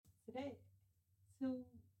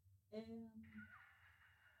Hallo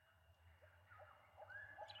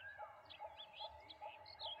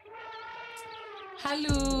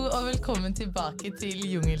og velkommen tilbake til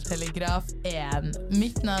Jungeltelegraf 1.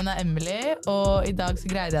 Mitt navn Emily, og I dag så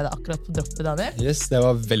greide jeg det akkurat på droppet, Daniel. Yes, det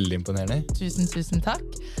var veldig imponerende. Tusen takk.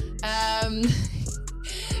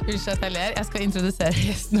 Unnskyld at jeg ler. Jeg skal introdusere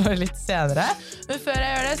gjesten vår litt senere. Men før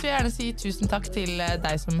jeg gjør det, så vil jeg gjerne si tusen takk til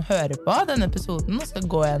deg som hører på denne episoden, og skal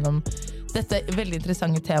gå gjennom dette veldig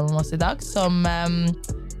interessante temaet med oss I dag, som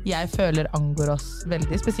jeg føler angår oss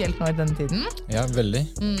veldig, spesielt nå I denne tiden. Ja, veldig.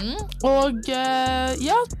 Og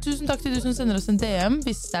ja, tusen takk til du som sender oss en DM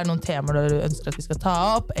hvis det noen temaer du ønsker at vi skal ta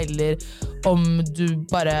opp, eller om du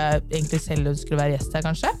bare egentlig selv ønsker å være gjest her,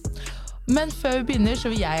 kanskje. Men før vi begynner, så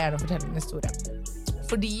vil jeg gjerne fortelle en historie.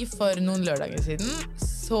 Fordi for noen lørdager siden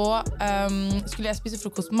så skulle jeg spise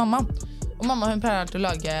frokost med mamma. Og mamma hun pleier alltid å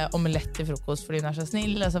lage omelett til frokost, fordi hun så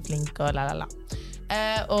snill og så flink og la.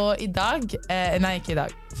 Og I dag, nei ikke I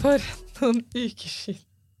dag, for noen uker siden,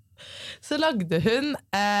 så lagde hun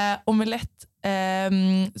omelett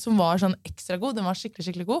som var sånn ekstra god. Den var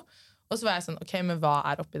skikkelig god. Og så var jeg sånn, ok, men hva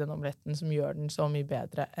oppi den omeletten som gjør den så mye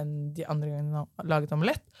bedre enn de andre gangene hun har laget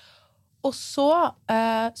omelett? Og så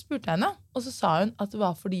spurte jeg henne, og så sa hun at det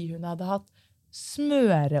var fordi hun hadde hatt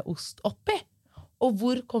smøreost oppi. Og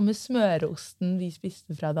hvor kommer smøreosten vi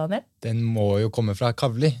spiste fra, Daniel? Den må jo komme fra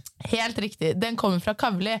Kavli. Helt riktig, den kommer fra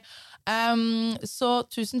Kavli. Så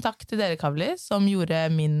tusen takk til dere, Kavli, som gjorde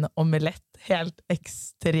min omelett helt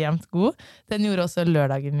ekstremt god. Den gjorde også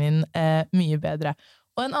lørdagen min mye bedre.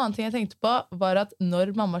 Og en annen ting jeg tenkte på var at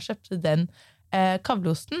når mamma kjøpte den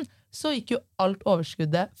Kavliosten, så gikk jo alt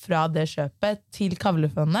overskuddet fra det kjøpet til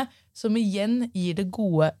Kavlefondet, som igjen gir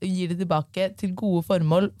det tilbake til gode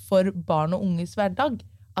formål for barn og unges hverdag.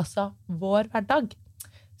 Altså vår hverdag.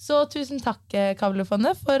 Så tusen takk,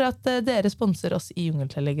 Kavlefondet, for at dere sponser oss I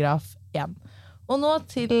Jungeltelegraf 1. Og nå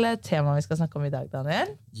til temaet vi skal snakke om I dag,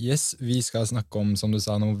 Daniel. Yes, vi skal snakke om, som du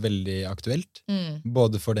sa, noe veldig aktuelt.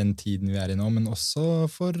 Både for den tiden vi I nå, men også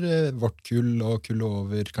for vårt kull og kull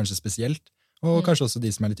over, kanskje spesielt. Og kanskje også de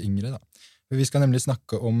som litt yngre, da. Vi skal nemlig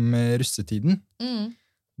snakke om russetiden.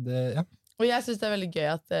 Ja. Og jeg synes det veldig gøy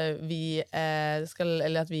at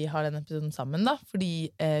vi har denne episoden sammen, da.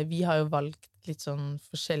 Fordi vi har jo valgt litt sånn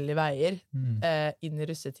forskjellige veier inn I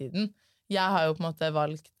russetiden. Jeg har jo på en måte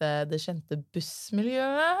valgt det kjente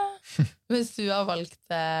bussmiljøet, mens du har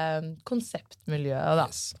valgt konseptmiljøet, da,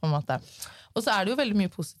 på en måte. Og så det jo veldig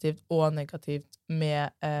mye positivt og negativt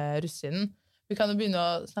med russetiden. Vi kan jo begynne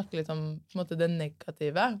å snakke litt om på en måte, det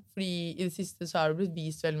negative, fordi I det siste så har det blitt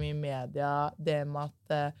vist veldig mye I media det med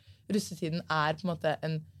at russetiden på en måte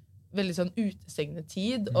en veldig sånn utestengende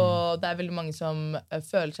tid, og det veldig mange som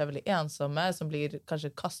føler seg veldig ensomme, som blir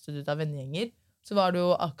kanskje kastet ut av vennegjenger. Så var det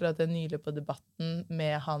jo akkurat nylig på debatten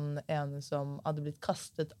med han ene som hadde blitt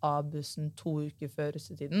kastet av bussen 2 uker før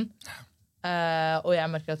russetiden. Og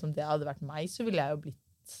jeg merker at om det hadde vært meg, så ville jeg jo blitt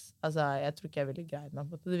altså, jeg tror ikke jeg ville greid meg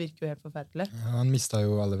på det. Det virker jo helt forferdelig. Ja, han mistet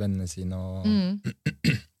jo alle vennene sine. Og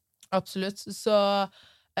Absolutt. Så,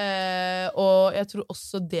 og jeg tror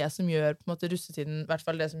også det som gjør på en måte russetiden, I hvert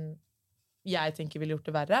fall det som jeg tenker ville gjort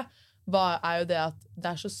det verre, jo det at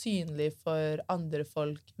det så synlig for andre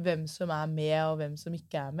folk hvem som med og hvem som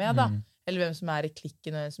ikke med, da. Eller hvem som I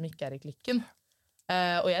klikken og hvem som ikke I klikken.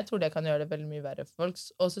 Og jeg tror det kan gjøre det veldig mye verre for folk.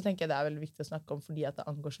 Og så tenker jeg det veldig viktig å snakke om fordi at det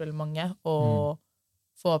angår så veldig mange, og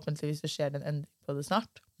forhåpentligvis så skjer det en endring på det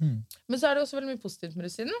snart. Men så det også veldig mye positivt med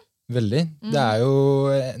russiden. Veldig. Det jo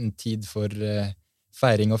en tid for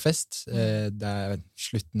feiring og fest. Det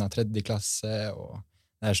slutten av 3. klasse, og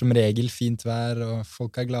det som regel fint vær, og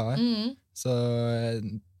folk glade. Så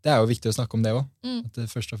det jo viktig å snakke om det også. At det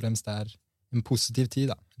først og fremst en positiv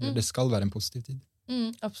tid, da. Eller det skal være en positiv tid.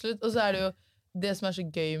 Absolutt. Og så det jo det som så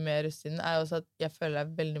gøy med russiden, jo også at jeg føler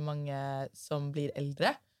det veldig mange som blir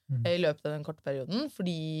eldre, I løpet av den korte perioden,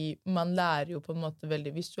 fordi man lærer jo på en måte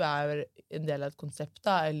veldig, hvis du en del av et konsept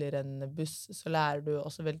da, eller en buss, så lærer du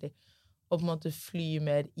også veldig å på en måte fly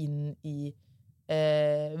mer inn I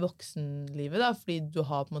voksenlivet da, fordi du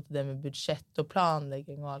har på en måte det med budsjett og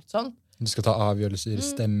planlegging og alt sånt. Du skal ta avgjørelser,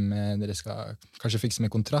 stemme, dere skal kanskje fikse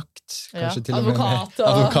med kontrakt, kanskje til og med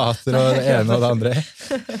advokater og det ene og det andre.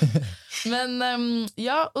 Men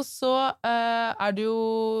ja, og så det jo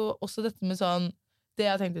også dette med sånn, det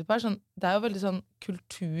jeg tenkte på sånn, det jo veldig sånn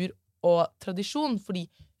kultur og tradisjon, fordi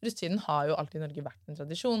russetiden har jo alltid I Norge vært en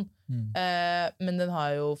tradisjon, men den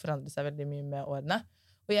har jo forandret seg veldig mye med årene.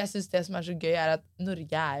 Og jeg synes det som så gøy at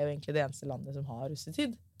Norge jo egentlig det eneste landet som har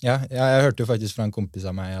russetid. Ja, jeg hørte jo faktisk fra en kompis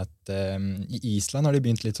av meg at I Island har de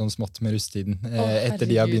begynt litt sånn smått med russetiden, etter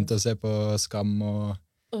de har begynt å se på Skam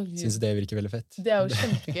og synes det virker veldig fett. Det jo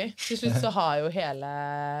kjempegøy. Til slutt så har jo hele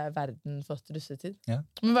verden fått russetid. Ja.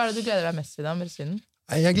 Men hva det du gleder deg mest til da, med russetiden?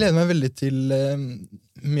 Jeg gleder meg veldig til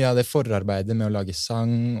mye av det forarbeidet med å lage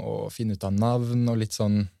sang og finne ut av navn og litt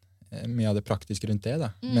sånn mye av det praktiske rundt det da.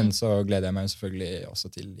 Men så gleder jeg meg selvfølgelig også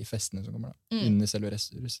til de festene som kommer da, under selve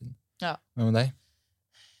russetiden. Ja. Hva med deg?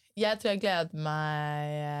 Jeg tror jeg gleder meg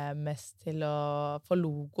mest til å få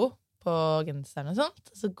logo på genseren og sånt.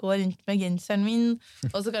 Så gå rundt med genseren min.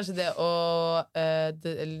 Og så kanskje det å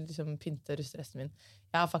liksom pynte russedressen min.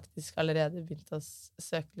 Jeg har faktisk allerede begynt å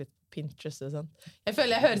søke litt på Pinterest og sånt. Jeg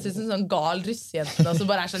føler jeg høres ut som en sånn gal russejente da, som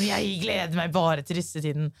bare sånn, jeg gleder meg bare til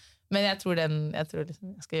russetiden. Men jeg tror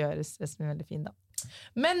liksom, jeg skal gjøre russedressen min veldig fin da.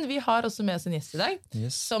 Men vi har også med oss en gjest i dag,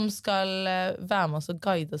 som skal være med oss og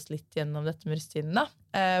guide oss litt gjennom dette med russetiden da.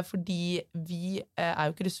 Fordi vi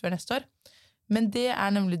jo ikke russ før neste år. Men det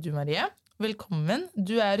nemlig du, Marie. Velkommen.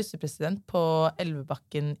 Du russepresident på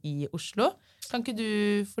Elvebakken i Oslo. Kan ikke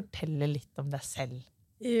du fortelle litt om deg selv?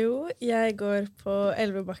 Jo, jeg går på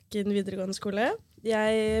Elvebakken videregående skole.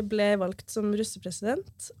 Jeg ble valgt som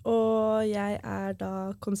russepresident, og jeg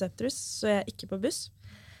da konseptruss, så jeg ikke på buss.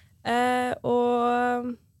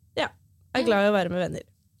 Og ja, jeg glad i å være med venner.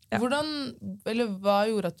 Ja. Hva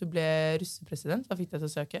gjorde at du ble russepresident? Hva fikk deg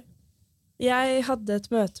til å søke? Jeg hadde et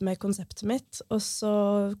møte med konseptet mitt, og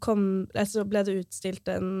så ble det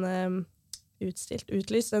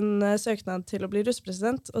utlyst en søknad til å bli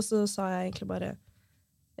russepresident, og så sa jeg egentlig bare,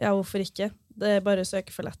 ja, hvorfor ikke? Det bare å søke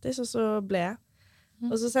for lættis, og så ble jeg.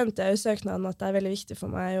 Og så sendte jeg jo søknaden at det veldig viktig for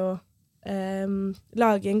meg å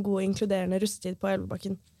lage en god, inkluderende russetid på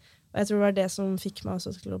Elvebakken. Og jeg tror det var det som fikk meg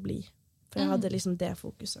også til å bli, for jeg hadde liksom det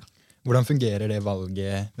fokuset. Hvordan fungerer det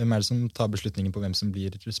valget? Hvem det som tar beslutningen på hvem som blir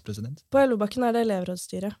russepresident? På Elvebakken det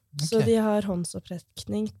elevrådsstyret. Okay. Så de har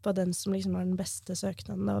håndsopprekning på den som liksom har den beste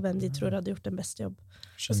søknaden, og hvem de tror hadde gjort den beste jobb.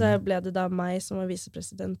 Og så ble det da meg som var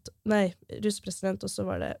russepresident, og så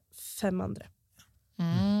var det 5 andre.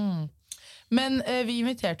 Men vi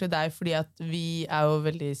inviterte deg fordi at vi jo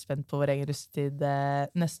veldig spent på vår egen russetid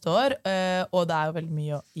neste år, og det jo veldig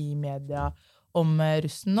mye i media om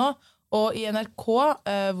russen nå. Og i NRK,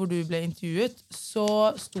 hvor du ble intervjuet,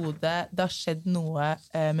 så sto det har skjedd noe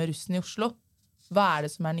med russen i Oslo. Hva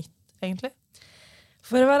det som nytt, egentlig?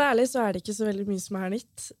 For å være ærlig så det ikke så veldig mye som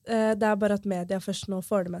nytt. Det bare at media først nå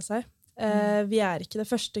får det med seg. Vi ikke det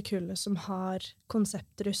første kullet som har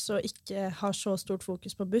konseptruss og ikke har så stort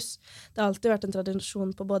fokus på buss. Det har alltid vært en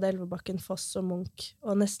tradisjon på både Elvebakken, Foss og Munch,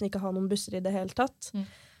 og nesten ikke ha noen busser i det hele tatt.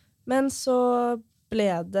 Men så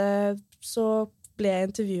ble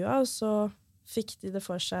jeg intervjuet, og så fikk de det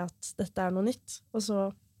for seg at dette noe nytt, og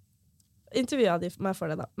så intervjuet de meg for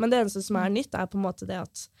det da. Men det eneste som nytt på en måte det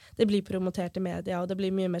at det blir promotert i media, og det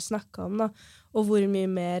blir mye mer snakket om da, og hvor mye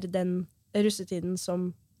mer den russetiden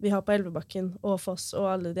som vi har på Elvebakken og Foss og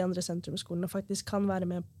alle de andre sentrumsskolene faktisk kan være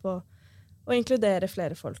med på å inkludere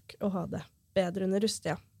flere folk og ha det bedre under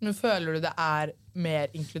russetida. Men føler du det mer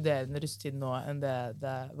inkluderende russetid nå enn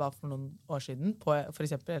det var for noen år siden, på for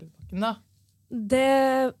eksempel Elvebakken da?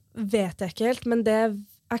 Det vet jeg ikke helt, men det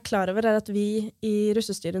jeg klar over at vi i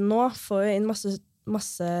russestyret nå får inn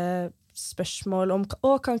masse spørsmål om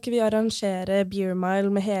kan ikke vi arrangere Beer Mile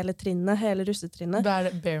med hele trinnet, hele russetrinnet. Hva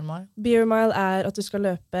det Beer Mile? Beer Mile at du skal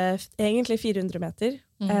løpe egentlig 400 meter,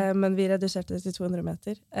 men vi reduserte det til 200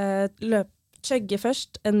 meter. Chugge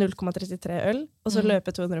først en 0,33 øl, og så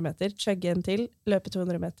løpe 200 meter, chugge en til, løpe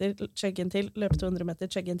 200 meter, chugge en til, løpe 200 meter,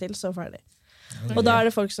 chugge en til, så ferdig. Okay. Og da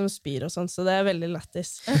det folk som spyr og sånt, så det veldig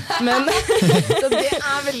lattis. Men så det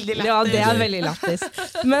veldig lattis. Ja, det veldig lattis.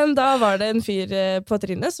 Men da var det en fyr på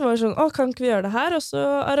trinnet som var sånn, kan ikke vi gjøre det her? Og så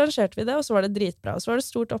arrangerte vi det, og så var det dritbra, og så var det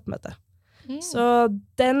stort oppmøte. Så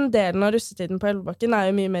den delen av russetiden på Elvebakken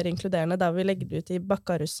jo mye mer inkluderende, der vi legger det ut i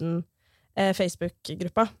Bakkarussen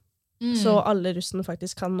Facebook-gruppa. Så alle russen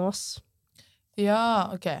faktisk kan nås. Ja,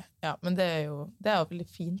 ok. Ja, men det jo veldig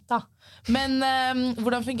fint da. Men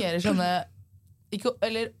hvordan fungerer sånne ikke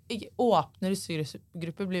åpne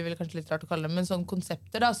russegrupper blir vel kanskje litt rart å kalle det, men sånne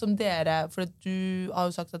konsepter da, som dere, for du har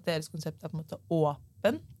jo sagt at deres konsept på en måte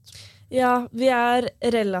åpent. Ja, vi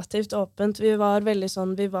relativt åpent. Vi var vel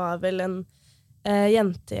en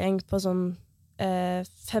jentegjeng på sånn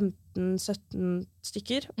 15-17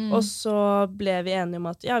 stykker, og så ble vi enige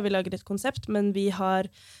om at ja, vi lager et konsept, men vi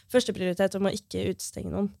har første prioritet om å ikke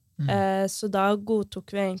utstenge noen. Så da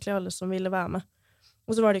godtok vi egentlig alle som ville være med.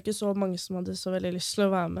 Og så var det ikke så mange som hadde så veldig lyst til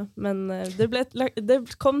å være med, men det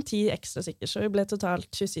kom 10 ekstra stykker, så vi ble totalt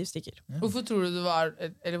 27 stykker. Hvorfor tror du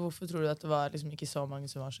at det var liksom ikke så mange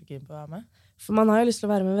som var så keen på å være med? For man har jo lyst til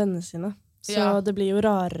å være med vennene sine, så det blir jo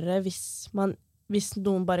rarere hvis man hvis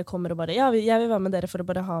noen bare kommer og bare, ja, jeg vil være med dere for å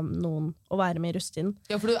bare ha noen å være med i russetiden.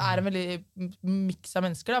 Ja, for du en veldig miks av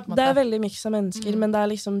mennesker da, på en måte. Det veldig miks av mennesker, men det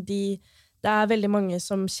liksom det veldig mange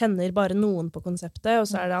som kjenner bare noen på konseptet, og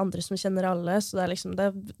så det andre som kjenner alle, så det liksom,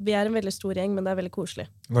 vi en veldig stor gjeng, men det veldig koselig.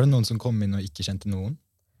 Var det noen som kom inn og ikke kjente noen?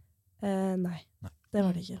 Nei, det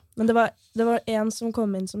var det ikke. Men det var en som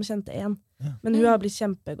kom inn som kjente en, men hun har blitt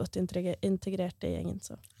kjempegodt integrert i gjengen,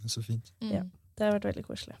 så. Så fint. Ja. Det har vært veldig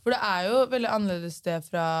koselig. For det jo veldig annerledes det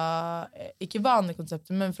fra, ikke vanlige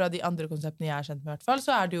konsepter, men fra de andre konseptene jeg kjent med i hvert fall,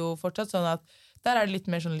 så det jo fortsatt sånn at der det litt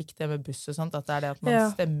mer sånn likt det med buss og sånt, at det det at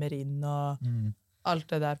man stemmer inn og alt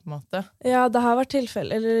det der på en måte. Ja, det har vært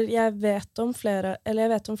tilfelle, eller jeg vet om flere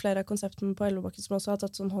av konseptene på Elvebakken som også har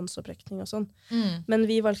tatt sånn håndsopprekning og sånn, men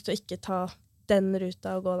vi valgte å ikke ta den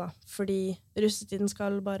ruta å gå da, fordi russetiden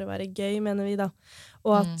skal bare være gøy, mener vi da,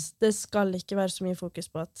 og at det skal ikke være så mye fokus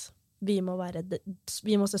på at vi må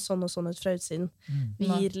se sånn og sånn ut fra utsiden. Vi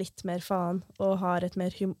gir litt mer faen og har et mer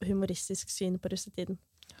humoristisk syn på russetiden.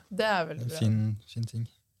 Det veldig bra. Fin ting.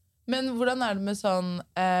 Men hvordan det med sånn,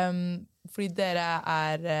 fordi dere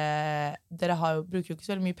bruker jo ikke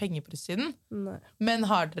så veldig mye penger på russetiden, men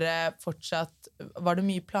har dere fortsatt, var det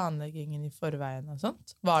mye planleggingen i forveien og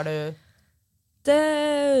sånt? Var det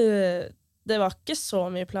Det var ikke så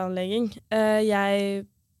mye planlegging. Jeg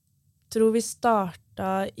tror vi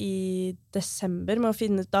startet i desember med å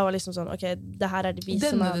finne ut, da var liksom sånn, ok, det her det vi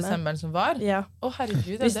som Denne desemberen som var? Ja.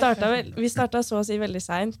 Herregud. Vi startet så å si veldig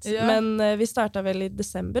sent, men vi startet vel i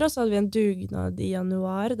desember, og så hadde vi en dugnad i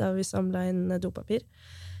januar, da vi samlet inn dopapir.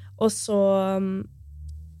 Og så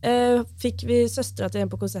fikk vi søstre til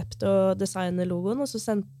en på konsept og designe logoen, og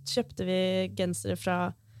så kjøpte vi gensere fra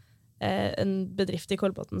en bedrift i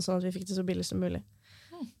Kolbotn, sånn at vi fikk det så billig som mulig.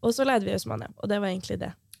 Og så leide vi Hausmania, og det var egentlig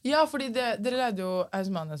det. Ja, fordi dere leide jo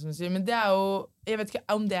Hausmania, som du sier, men det jo, jeg vet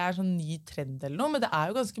ikke om det sånn ny trend eller noe, men det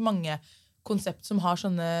jo ganske mange konsept som har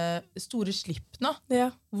sånne store slipp nå. Ja.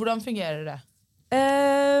 Hvordan fungerer det?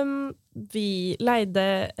 Vi leide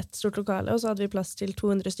et stort lokale, og så hadde vi plass til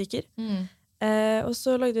 200 stykker. Og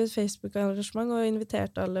så lagde vi et Facebook-arrangement og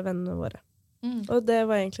inviterte alle vennene våre. Og det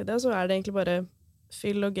var egentlig det, og så det egentlig bare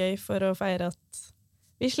fyll og gøy for å feire at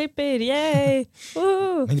vi slipper, yay!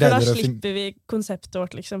 For da slipper vi konseptet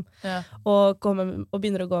vårt, liksom. Ja. Og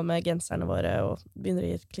begynner å gå med genserne våre, og begynner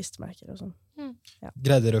å gi klistremerker og sånn. Ja.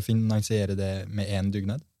 Greide dere å finansiere det med en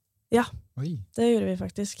dugnad? Ja, Oi. Det gjorde vi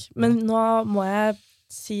faktisk. Men nå må jeg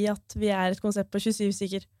si at vi et konsept på 27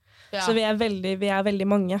 stykker. Ja. Så vi veldig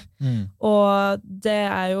mange. Og det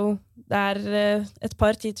jo et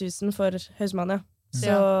par 10 000 for Hausmania.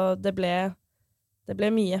 Så det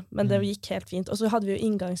ble mye, men det gikk helt fint. Og så hadde vi jo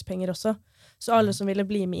inngangspenger også. Så alle som ville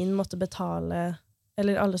bli med inn måtte betale,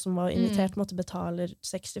 eller alle som var invitert måtte betale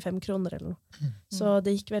 65 kroner eller noe. Så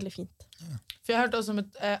det gikk veldig fint. For jeg hørte også om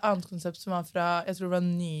et annet konsept som var fra, jeg tror det var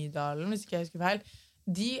Nydalen, hvis ikke jeg husker feil.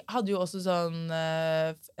 De hadde jo også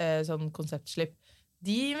sånn konseptslipp.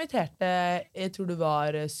 De inviterte, jeg tror det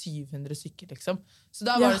var 700 stykker, liksom. Så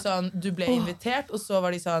da var det sånn, du ble invitert, og så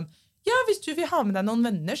var de sånn, ja, hvis du vil ha med deg noen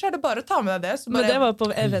venner, så det bare å ta med deg det. Så bare... Men det var på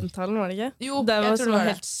eventhallen, var det ikke? Jo, det jeg tror det var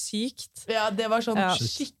helt sykt. Ja, det var sånn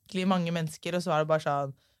skikkelig mange mennesker, og så var det bare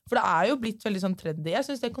sånn... For det jo blitt veldig sånn trendy. Jeg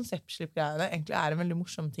synes det konseptslipp-greiene egentlig en veldig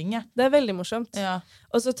morsom ting. Ja. Det veldig morsomt. Ja.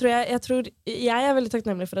 Og så tror jeg veldig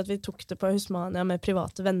takknemlig for at vi tok det på Hausmania med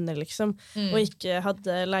private venner, liksom, og ikke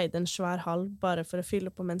hadde leid en svær hall bare for å fylle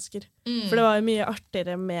på mennesker. For det var jo mye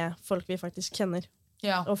artigere med folk vi faktisk kjenner,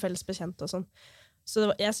 og felles bekjent og sånn. Så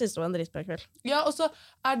jeg synes det var en dritbra kveld. Ja, og så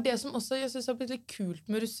det som også jeg synes har blitt litt kult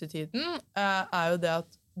med russetiden, jo det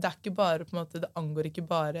at det ikke bare, på en måte, det angår ikke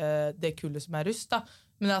bare det kullet som russ, da,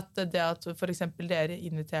 men at det at for eksempel dere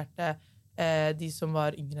inviterte de som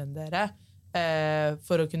var yngre enn dere,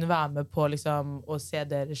 for å kunne være med på liksom, å se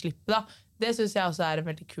dere slippe, da. Det synes jeg også en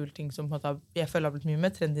veldig kul ting som på en måte, jeg føler har blitt mye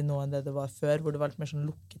mer trendy nå enn det var før, hvor det var litt mer sånn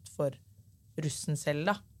lukket for russen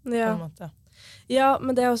selv, da. På en måte. Ja,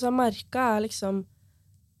 men det jeg også har merket liksom,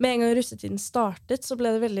 med en gang russetiden startet, så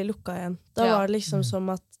ble det veldig lukket igjen. Da var det liksom som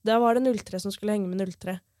at, da var det 03 som skulle henge med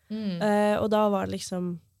 03. Og da var det liksom,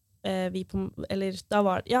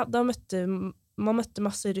 man møtte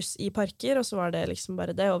masse russ i parker, og så var det liksom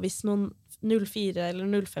bare det, og hvis noen 04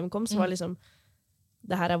 eller 05 kom, så var det liksom,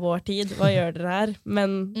 det her vår tid, hva gjør dere her? Men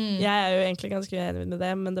jeg jo egentlig ganske uenig med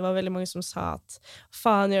det, men det var veldig mange som sa at,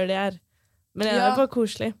 faen gjør det her? Men det var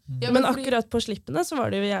koselig. Ja, men akkurat på slippene så var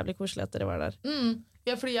det jo jævlig koselig at dere var der.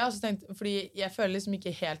 Ja, fordi jeg har også tenkt, fordi jeg føler liksom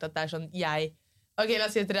ikke helt at det sånn, jeg Ok, la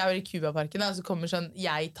oss si at dere er i Cuba-parken, og så kommer sånn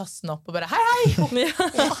jeg tassen opp og bare hei, hei!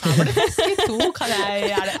 Her var det fest i 2, kan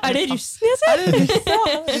jeg... Er det russen jeg ser? Er det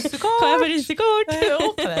russen? Russekort? Kan jeg få russekort?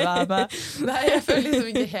 Kan jeg være med? Nei, jeg føler liksom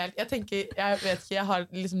ikke helt... Jeg vet ikke, jeg har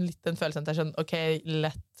liksom litt den følelsen at det er sånn, ok,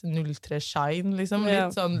 let 03 shine, liksom.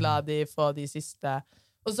 Litt sånn, la de få de siste...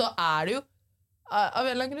 Og så er det jo av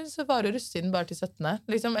en eller annen grunn så varer russetiden bare til 17.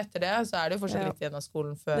 Liksom etter det så er det jo fortsatt litt igjen av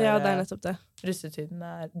skolen før ja, det er nettopp det. Russetiden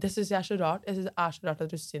er... Det synes jeg er så rart. Jeg synes det er så rart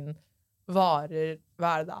at russetiden varer... Hva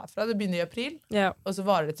er det derfra? Det begynner i april, og så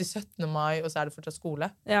varer det til 17. mai, og så er det fortsatt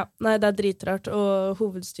skole. Ja, nei, det er dritrart. Og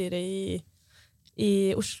hovedstyret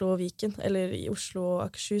i Oslo og Viken, eller i Oslo og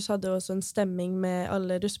Akershus, hadde også en stemming med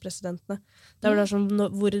alle russpresidentene. Det var der som,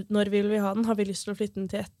 når vil vi ha den? Har vi lyst til å flytte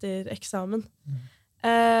den til etter eksamen?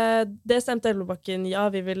 Det stemte Elvebakken, ja,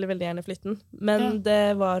 vi ville veldig gjerne flytte den, men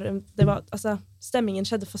det var altså, stemmingen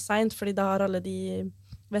skjedde for sent, fordi da har alle de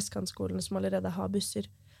vestkantskolene som allerede har busser,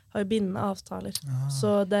 har jo bindende avtaler,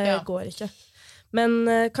 så det går ikke. Men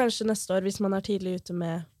kanskje neste år, hvis man er tidlig ute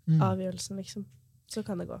med avgjørelsen, liksom, så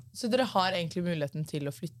kan det gå. Så dere har egentlig muligheten til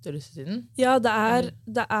å flytte russetiden? Ja,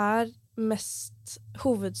 det er mest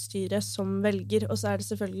hovedstyret som velger, og så er det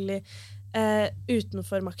selvfølgelig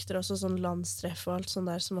utenfor makter også sånn landstreff og alt sånt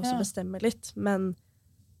der som også bestemmer litt, men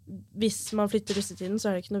hvis man flytter russetiden så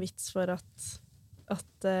er det ikke noe vits for at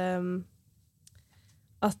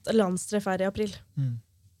landstreff er i april.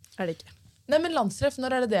 Er det ikke. Nei, men landstreff,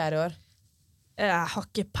 når er det er i år? Jeg har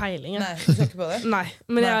ikke peiling. Nei, du ser ikke på det? Nei,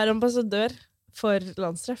 men jeg er ambassadør for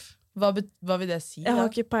landstreff. Hva vil det si? Jeg har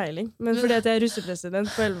ikke peiling, men fordi at jeg er russepresident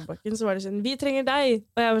på Elvebakken, så var det sånn, vi trenger deg!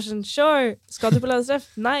 Og jeg var sånn, sure, skal du på landstreff?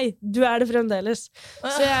 Nei, du er det fremdeles.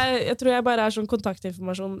 Så jeg tror jeg bare er sånn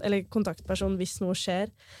kontaktinformasjon, eller kontaktperson hvis noe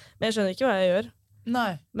skjer. Men jeg skjønner ikke hva jeg gjør.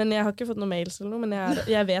 Nei. Men jeg har ikke fått noen mails eller noe, men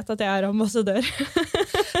jeg vet at jeg er ambassadør.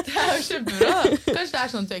 Det er jo kjempebra. Kanskje det er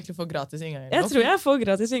sånn at du egentlig får gratis inngang? Jeg tror jeg får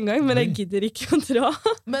gratis inngang, men jeg gidder ikke å dra.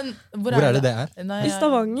 Men hvor er det er? Nei, I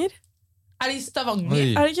Stavanger. Er det i Stavanger?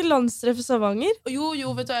 Oi. Er det ikke landstreff i Stavanger? Jo,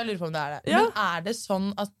 vet du, jeg lurer på om det er det. Ja. Men er det sånn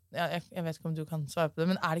at, jeg vet ikke om du kan svare på det,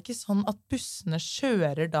 men er det ikke sånn at bussene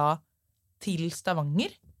kjører da til Stavanger?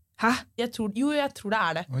 Hæ? Jeg tror det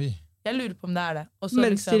er det. Oi. Jeg lurer på om det er det. Også,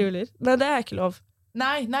 mens de ruller? Nei, det er ikke lov.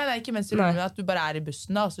 Nei, ikke mens de ruller, men at du bare er i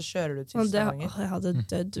bussen da, og så kjører du til Stavanger. Jeg hadde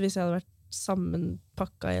dødd hvis jeg hadde vært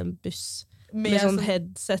sammenpakket i en buss. Med sånn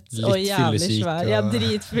headset og jævlig svær. Jeg er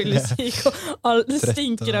dritfyllesyk, og det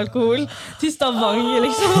stinker alkohol til Stavanger,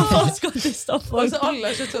 liksom. Hva skal til Stavanger? Og så alle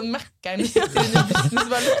har kjøtt sånn Mac-eren sitter inne i bussen, så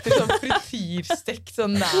bare lukter sånn frityrstekk,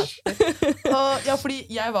 sånn nært. Ja, fordi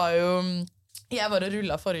jeg var og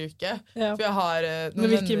rullet forrige uke, for jeg har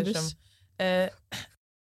noen venner som...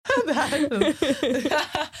 Det er sånn.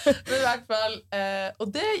 Men i hvert fall,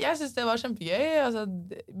 og jeg synes det var kjempegøy, altså,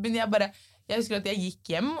 men jeg husker at jeg gikk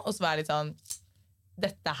hjem, og så var jeg litt sånn,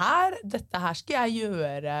 dette her skal jeg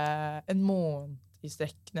gjøre en måned i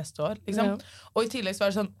strekk neste år, liksom. Og i tillegg så var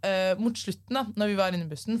det sånn, mot slutten da, når vi var inne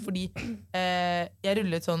i bussen, fordi jeg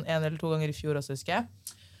rullet sånn 1 eller 2 ganger i fjor også, husker jeg.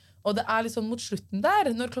 Og det er liksom mot slutten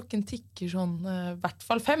der, når klokken tikker sånn, hvert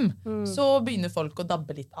fall 5, så begynner folk å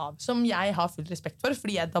dabbe litt av, som jeg har full respekt for,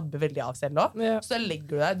 fordi jeg dabber veldig av selv også. Så legger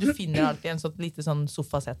du deg, du finner alltid en sånn lite sånn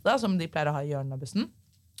sofasett da, som de pleier å ha i hjørnet av bussen.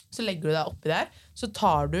 Så legger du deg oppi der, så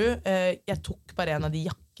tar du, jeg tok bare en av de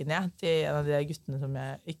jakkene til en av de guttene som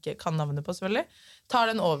jeg ikke kan navnet på selvfølgelig, tar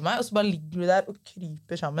den over meg, og så bare ligger du der og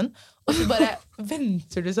kryper sammen, og så bare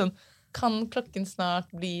venter du sånn, kan klokken snart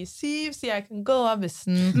bli 7, så jeg kan gå av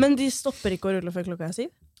bussen. Men de stopper ikke å rulle før klokka er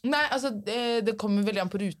 7? Nei, altså det kommer veldig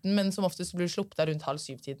an på ruten, men som oftest blir du sluppet der rundt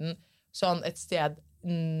 6:30-tiden, sånn et sted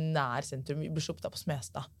nær sentrum, vi blir sluppet der på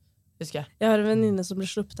Smestad, husker jeg. Jeg har en venninne som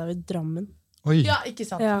ble sluppet der i Drammen. Oi. Ja, ikke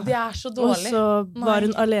sant? Ja. Det er så dårlig. Og så var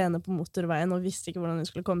hun alene på motorveien og visste ikke hvordan hun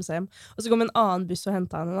skulle komme seg hjem. Og så kom en annen buss og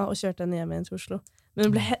hentet henne da, og kjørte henne hjem igjen til Oslo.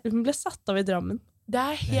 Men hun ble satt av i Drammen. Det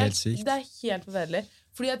er helt forferdelig.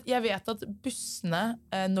 Fordi at jeg vet at bussene,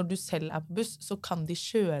 når du selv er på buss, så kan de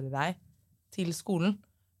kjøre deg til skolen.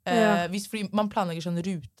 Fordi man planlegger sånn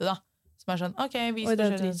rute da, som er sånn, ok, vi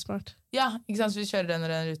skal kjøre den. Ja, ikke sant, så vi kjører den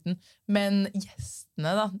ruten. Men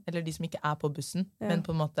gjestene da, eller de som ikke er på bussen, men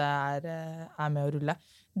på en måte er med å rulle,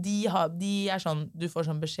 de er sånn, du får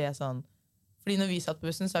sånn beskjed sånn, fordi når vi satt på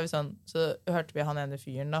bussen, så er vi sånn, så hørte vi han ene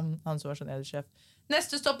fyren da, han som var sånn edelsjef.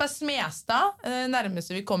 Neste stopp er Smestad,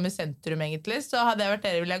 nærmeste vi kom i sentrum egentlig, så hadde jeg vært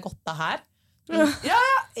dere, ville jeg gått av her.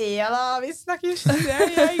 Ja da, vi snakkes,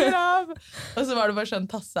 jeg går av. Og så var det bare sånn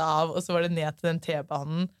tasse av, og så var det ned til den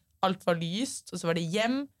T-banen, alt var lyst, og så var det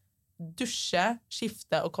hjem, dusje,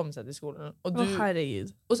 skifte og komme seg til skolen. Og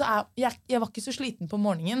herregud. Og så jeg var ikke så sliten på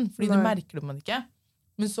morgenen, fordi du merker det man ikke.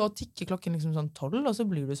 Men så tikker klokken liksom sånn 12, og så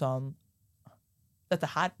blir du sånn dette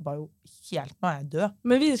her var jo helt, nå er jeg død.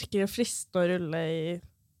 Men virker det fristende å rulle i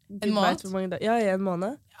en måned? Ja, i en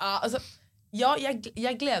måned. Ja, altså, ja,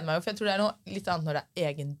 jeg gleder meg jo, for jeg tror det er noe litt annet når det er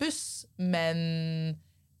egen buss, men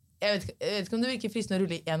jeg vet ikke om det virker fristende å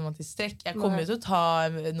rulle i 1 måned i strekk. Jeg kommer jo til å ta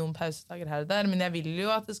noen pausedager her og der, men jeg vil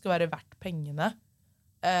jo at det skal være verdt pengene.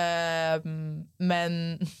 Men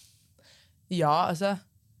ja, altså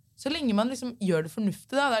så lenge man liksom gjør det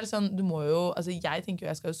fornuftig da, det er liksom, du må jo, altså jeg tenker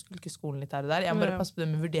jo jeg skal jo skulke skolen litt her og der, jeg må bare passe på det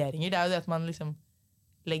med vurderinger, det er jo det at man liksom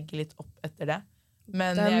legger litt opp etter det.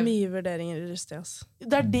 Men det er mye vurderinger i russetid, altså.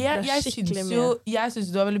 Det er det, jeg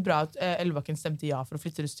synes det var veldig bra at Elvebakken stemte ja for å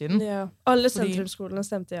flytte russetiden. Ja, alle sentrumsskolene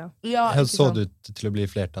stemte ja. Så du ut til å bli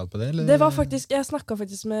flertall på det? Eller? Det var faktisk, jeg snakket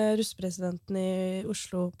faktisk med russepresidenten i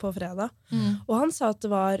Oslo på fredag, og han sa at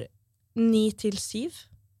det var 9-7.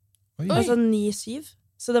 Altså 9-7.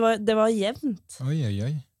 Så det var jevnt. Oi.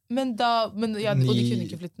 Men ja, og de kunne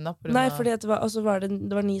ikke flytte den da? Nei, fordi det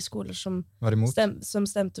var 9 skoler som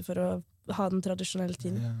stemte for å ha den tradisjonelle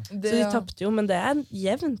tiden. Ja. Så de tappte jo, men det er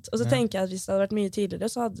jevnt. Og så tenker jeg at hvis det hadde vært mye tidligere,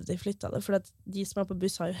 så hadde de flyttet det. For at de som er på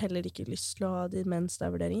buss har jo heller ikke lyst til å ha det mens det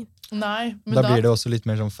er vurderinger. Nei, men da blir det også litt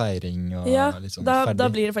mer sånn feiring og litt sånn ferdig. Da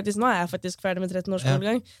blir det faktisk, nå er jeg faktisk ferdig med 13 års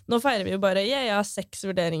skolegang. Nå feirer vi jo bare, jeg har 6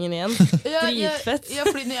 vurderinger igjen. Dritfett. Ja,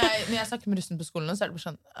 fordi når jeg snakker med russen på skolen, så er det bare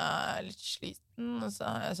sånn, litt sliten, og så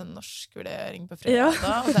har jeg sånn norsk vurdering på fredag,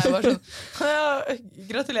 og så er jeg bare sånn,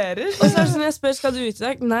 gratulerer. Og så er det sånn, jeg spør, skal du ut i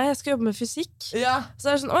dag? Nei, jeg skal jobbe med fysikk. Ja. Så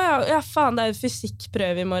er det sånn, faen, det er jo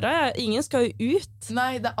fysikkprøve i morgen. Ingen skal jo ut.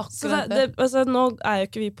 Nei, det er akkurat det. Altså, nå er jo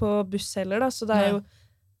ikke vi på buss heller, da, så det er jo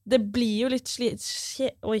det blir jo litt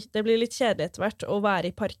det blir litt kjedelig etter hvert å være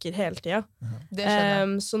i parker hele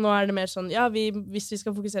tiden. Så nå er det mer sånn, hvis vi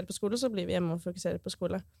skal fokusere på skole, så blir vi hjemme og fokuserer på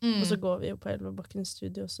skole. Og så går vi jo på Elvebakken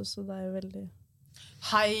studio også, så det er jo veldig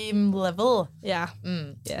high level. Ja.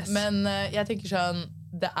 Yes. Men jeg tenker sånn,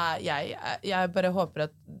 jeg bare håper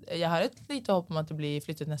at jeg har et lite håp om at det blir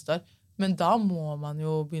flyttet neste år. Men da må man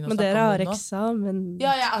jo begynne å snakke om det nå. Men dere har eksamen.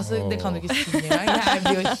 Ja, altså, det kan du ikke si engang. Jeg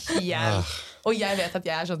blir jo helt... Og jeg vet at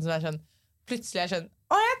jeg er sånn som er sånn... Plutselig er sånn...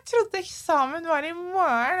 jeg trodde eksamen var i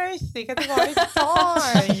morgen. Jeg visste ikke at det var i dag.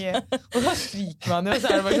 Og da stryker man jo, og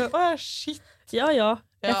så er det bare sånn... shit. Ja.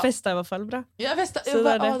 Jeg festet i hvert fall bra. Ja, det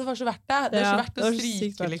var så verdt det. Det var så verdt å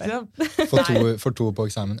stryke, liksom. For 2 på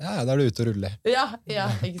eksamen. Ja, da er du ute og ruller. Ja,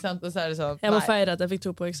 ikke sant? Og så er det sånn... Jeg må feire at jeg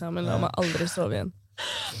fikk 2 på eksamen, og jeg må aldri sove igjen.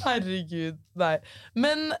 Herregud, nei.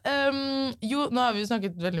 Men nå har vi jo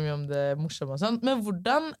snakket veldig mye om det morsomme og sånn, men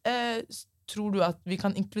hvordan tror du at vi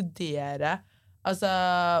kan inkludere altså,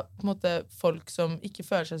 på en måte folk som ikke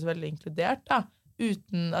føler seg så veldig inkludert da,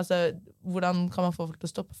 hvordan kan man få folk til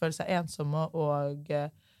å stoppe å føle seg ensomme og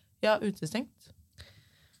utestengt?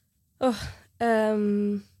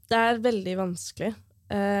 Det er veldig vanskelig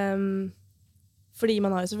fordi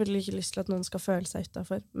man har jo selvfølgelig ikke lyst til at noen skal føle seg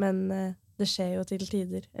utenfor, men det skjer jo til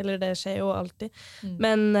tider, eller det skjer jo alltid.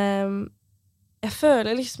 Men jeg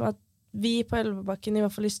føler liksom at vi på Elvebakken, i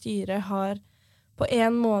hvert fall i styret, har på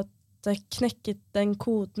en måte knekket den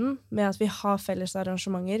koden med at vi har felles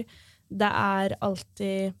arrangementer. Det er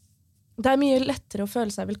mye lettere å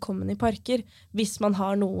føle seg velkommen i parker hvis man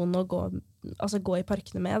har noen å gå i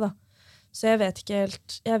parkene med, da. Så jeg vet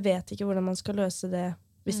ikke hvordan man skal løse det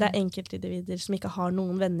hvis det er enkeltindivider som ikke har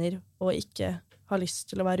noen venner og ikke har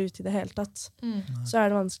lyst til å være ute i det hele tatt. Så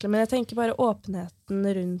er det vanskelig. Men jeg tenker bare åpenheten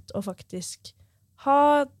rundt å faktisk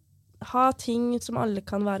ha ting som alle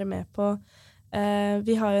kan være med på.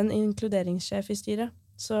 Vi har jo en inkluderingssjef i styret.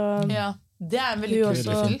 Så ja, det er en veldig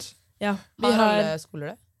fint. Ja, har alle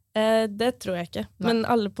skoler det? Det tror jeg ikke. Nei. Men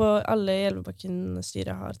alle i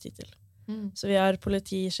Elvebakken-styret har titel. Så vi har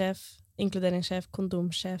politisjef, inkluderingssjef,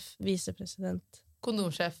 kondomsjef, visepresident.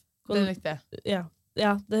 Kondomsjef, det likte jeg.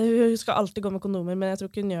 Ja, hun skal alltid gå med kondomer, men jeg tror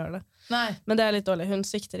ikke hun gjør det. Nei. Men det er litt dårlig. Hun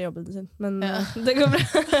svikter i jobben sin, men det går bra.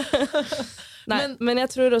 Nei, men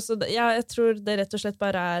jeg tror også jeg tror det rett og slett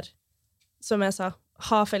bare er, som jeg sa,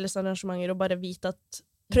 ha felles arrangementer og bare vite at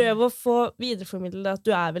prøv å få videreformidle at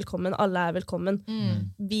du er velkommen, alle er velkommen.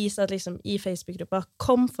 Vis at liksom i Facebook-gruppa,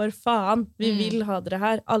 kom for faen, vi vil ha dere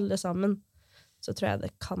her, alle sammen. Så tror jeg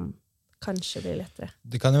det kan kanskje bli lettere.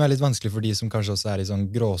 Det kan jo være litt vanskelig for de som kanskje også er i sånn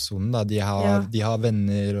gråzonen, da. De har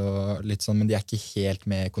venner og litt sånn, men de er ikke helt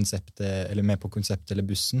med konseptet, eller med på konseptet eller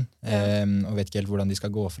bussen, og vet ikke helt hvordan de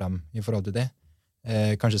skal gå fram i forhold til det.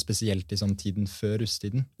 Kanskje spesielt i sånn tiden før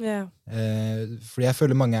russetiden. Fordi jeg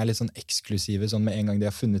føler mange er litt sånn eksklusive, sånn med en gang de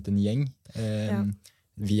har funnet en gjeng.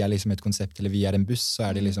 Vi er liksom et konsept, eller vi er en buss, så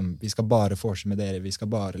er det liksom, vi skal bare forse med dere, vi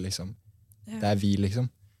skal bare liksom, det er vi liksom.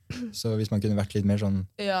 Så hvis man kunne vært litt mer sånn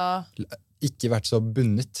ikke vært så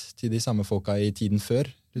bundet til de samme folka i tiden før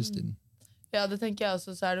russetiden. Ja, det tenker jeg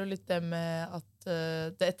også. Så er det jo litt det med at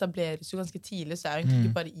det etableres jo ganske tidlig, så er det egentlig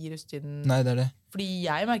ikke bare i russetiden. Nei, det er det. Fordi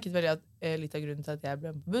jeg merket veldig at litt av grunnen til at jeg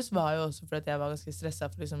ble med på buss, var jo også fordi at jeg var ganske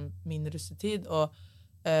stresset for liksom min russetid, og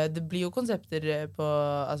det blir jo konsepter på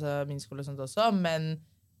altså, min skole og sånt også, men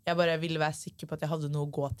jeg bare ville være sikker på at jeg hadde noe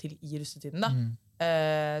å gå til i russetiden da.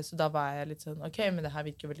 Så da var jeg litt sånn, ok, men det her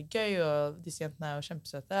virker veldig gøy, og disse jentene er jo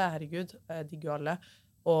kjempesøte, herregud, jeg digger jo alle.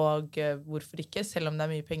 Og hvorfor ikke? Selv om det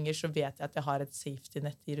er mye penger, så vet jeg at jeg har et safety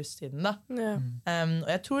net i russetiden da. Ja.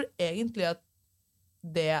 Og jeg tror egentlig at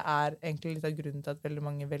det er egentlig litt av grunnen til at veldig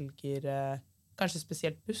mange velger kanskje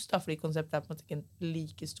spesielt buss da, fordi konseptet er på en måte ikke en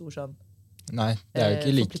like stor sånn Nei, det er jo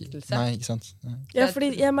ikke like. forpliktelse. Nei, ikke sant? Nei. Ja, fordi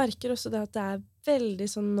jeg merker også det at det er veldig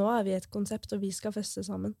sånn, nå er vi et konsept, og vi skal feste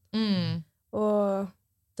sammen. Og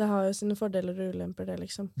det har jo sine fordeler og ulemper, det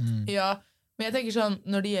liksom. Ja, men jeg tenker sånn,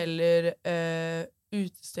 når det gjelder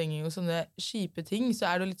utestenging og sånne kjipe ting, så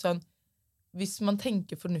er det litt sånn, hvis man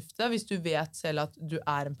tenker fornuftig, hvis du vet selv at du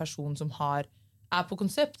er en person som er på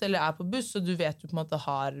konsept, eller er på buss, og du vet du på en måte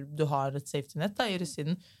du har et safety net da, i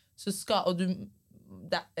russetiden, så skal, og du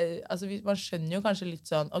altså, man skjønner jo kanskje litt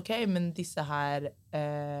sånn, ok, men disse her,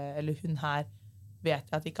 eller hun her, vet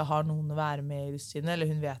jeg at ikke har noen å være med i russetiden, eller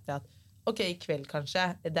hun vet at, ok, i kveld kanskje,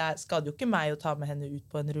 det skader jo ikke meg å ta med henne ut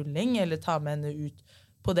på en rulling, eller ta med henne ut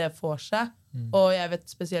på det vorset. Og jeg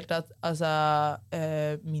vet spesielt at altså,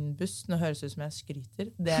 min buss, nå høres det ut som jeg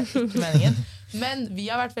skryter, det er ikke meningen, men vi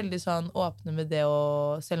har vært veldig sånn åpne med det,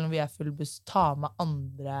 og selv om vi er full buss, ta med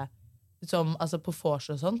andre som, altså, på vors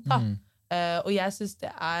og sånt da. Og jeg synes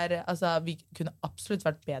det altså, vi kunne absolutt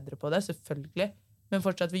vært bedre på det, selvfølgelig, men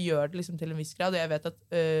fortsatt vi gjør det liksom til en viss grad, og jeg vet at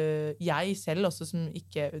jeg selv også, som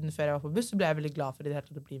ikke før jeg var på buss, så ble jeg veldig glad for i det hele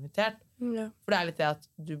tatt å bli invitert. For det er litt det at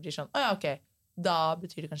du blir sånn, ja, ok, da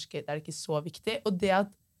betyr det kanskje ikke, det er ikke så viktig. Og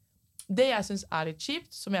det jeg synes er litt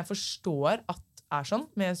kjipt, som jeg forstår at er sånn,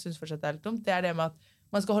 men jeg synes fortsatt det er litt dumt, det er det med at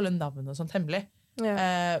man skal holde navn og sånt hemmelig.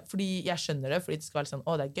 Fordi jeg skjønner det, fordi det skal være sånn,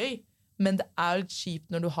 det er gøy, men det er litt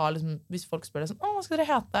kjipt når du har liksom, hvis folk spør deg sånn, hva skal dere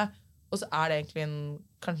hete? Og så er det egentlig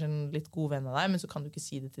kanskje en litt god venn av deg, men så kan du ikke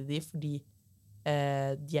si det til de, fordi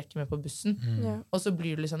de er ikke med på bussen. Og så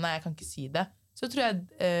blir du liksom, nei, jeg kan ikke si det. Så tror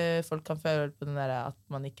jeg folk kan føle på den der at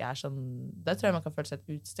man ikke er sånn, der tror jeg man kan føle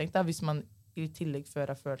seg utstengt da, hvis man i tillegg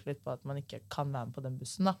før har følt litt på at man ikke kan være med på den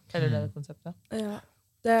bussen da, eller det konseptet.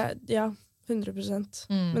 Ja, 100%.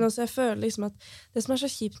 Men også jeg føler liksom at det som er så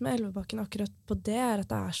kjipt med Elvebakken akkurat på det, er at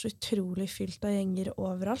det er så utrolig fylt av gjenger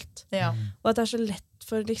overalt. Og at det er så lett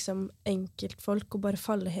for liksom enkeltfolk å bare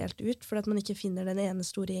falle helt ut, fordi at man ikke finner den ene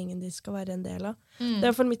store gjengen de skal være en del av. Det er i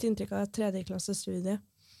hvert fall mitt inntrykk av 3. klasse studie.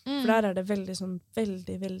 For der er det veldig sånn,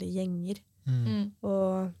 veldig gjenger.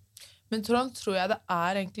 Men tror jeg det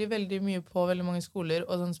er egentlig veldig mye på veldig mange skoler,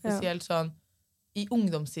 og sånn spesielt sånn, i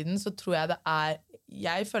ungdomstiden så tror jeg det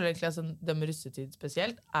jeg føler egentlig at sånn, det med russetid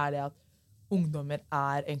spesielt, er det at ungdommer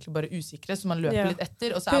er egentlig bare usikre, så man løper litt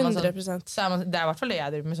etter, og så er man sånn, 100%. Det er i hvert fall det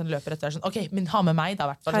jeg driver med, sånn løper etter, sånn, ok, men ha med meg da,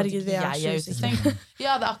 i hvert fall, Herregud, sånn at jeg er utestengt.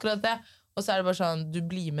 Ja, det er akkurat det. Og så er det bare sånn, du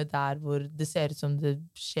blir med der hvor det ser ut som det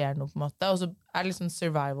skjer noe på en måte, og så er det liksom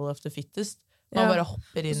survival of the fittest. Man bare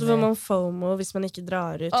hopper inn. Og så får man FOMO hvis man ikke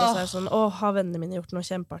drar ut, og så er det sånn, har vennene mine gjort noe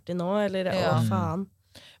kjempeartig nå, eller faen.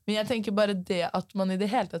 Men jeg tenker bare det at man i det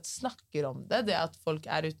hele tatt snakker om det, det at folk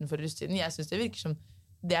er utenfor russetiden, jeg synes det virker som,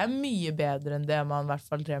 det er mye bedre enn det man i hvert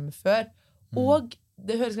fall drev med før. Og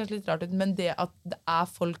det høres kanskje litt rart ut, men det at det er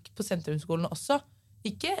folk på sentrumsskolen også,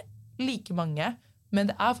 ikke like mange, men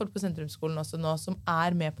det er folk på sentrumsskolen også nå som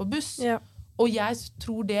er med på buss. Og jeg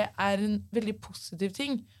tror det er en veldig positiv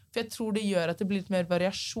ting, for jeg tror det gjør at det blir litt mer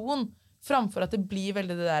variasjon, framfor at det blir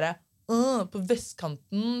veldig det der, på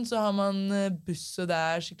vestkanten så har man buss, og det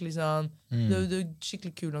er skikkelig sånn, det er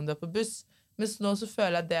skikkelig kul om du er på buss. Mens nå så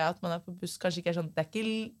føler jeg det at man er på buss kanskje ikke er sånn, det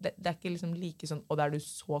er ikke liksom like sånn, da er du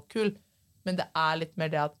så kul, men det er litt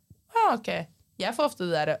mer det at, ok, jeg får ofte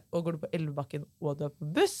det der, og går du på Elvebakken og du er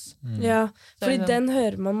på buss? Ja, fordi den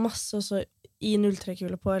hører man masse også i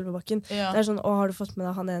 03-kule på Elvebakken. Det er sånn, har du fått med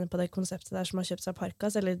deg han ene på det konseptet der som har kjøpt seg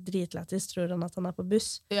parkas, eller dritlættis tror han at han er på buss?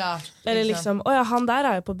 Eller liksom, han der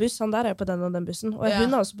er jo på buss, han der er jo på den og den bussen, og hun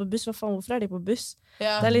er også på buss, hva faen, hvorfor er de på buss?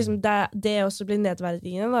 Det er liksom, det også blir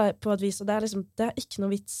nedverdigende da, på et vis, og det er liksom, det er ikke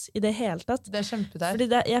noe vits i det hele tatt. Det er kjempeteit.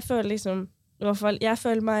 Fordi jeg føler liksom, i hvert fall, jeg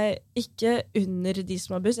føler meg ikke under de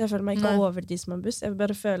som har buss, jeg føler meg ikke over de som har buss, jeg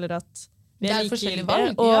bare føler at vi er like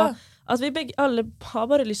valg, og at vi alle har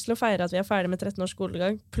bare lyst til å feire at vi er ferdig med 13 års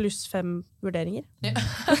skolegang, pluss 5 vurderinger.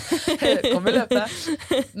 Kom i løpet.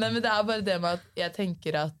 Nei, men det er bare det med at jeg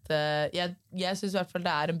tenker at jeg synes i hvert fall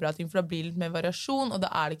det er en bra ting, for da blir det litt mer variasjon, og da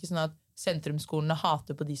er det ikke sånn at sentrumsskolene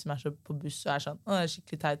hater på de som så på buss og sånn, det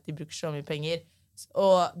skikkelig teit, de bruker så mye penger.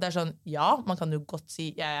 Og det sånn, ja, man kan jo godt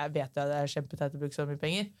si, jeg vet jo at det kjempeteit å bruke så mye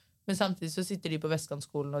penger, men samtidig så sitter de på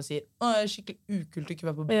Vestkantskolen og sier, det skikkelig ukult å ikke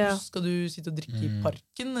være på buss, skal du sitte og drikke i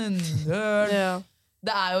parken? Nerd.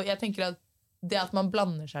 Det jo, jeg tenker at det at man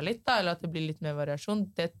blander seg litt, da, eller at det blir litt mer variasjon,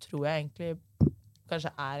 det tror jeg egentlig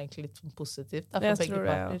kanskje egentlig litt positivt da, for begge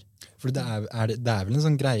parter. Ja. For det vel en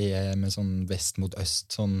sånn greie med sånn vest mot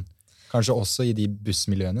øst, sånn, kanskje også i de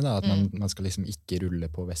bussmiljøene, da, at man skal liksom ikke rulle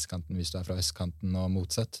på vestkanten hvis du fra østkanten og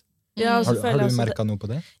motsatt. Ja, har du merket noe på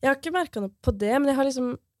det? Jeg har ikke merket noe på det, men jeg har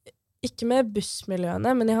liksom, ikke med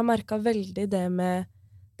bussmiljøene, men jeg har merket veldig det med,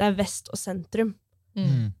 det vest og sentrum.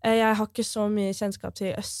 Jeg har ikke så mye kjennskap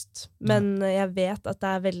til øst, men jeg vet at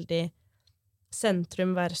det veldig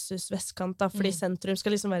sentrum versus vestkant, da, fordi sentrum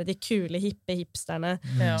skal liksom være de kule, hippe hipsterne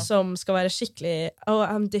som skal være skikkelig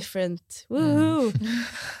I'm different, woohoo!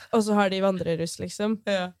 Og så har de vandrerus, liksom.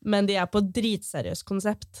 Men de på dritseriøst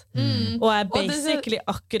konsept. Og basically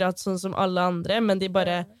akkurat sånn som alle andre, men de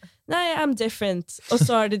bare nei, I'm different. Og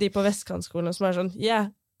så har de på vestkantskolen som sånn,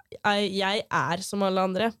 jeg som alle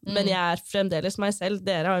andre, men jeg fremdeles meg selv.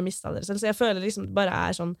 Dere har jo mistet dere selv, så jeg føler liksom det bare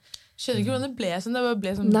sånn. Skjønner ikke hvordan det ble sånn. Det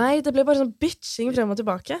ble sånn. Nei, det ble bare sånn bitching frem og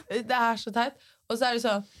tilbake. Det så teit. Og så det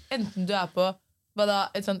sånn, enten du på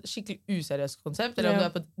et sånn skikkelig useriøst konsept, eller om du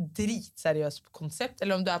på et dritseriøst konsept,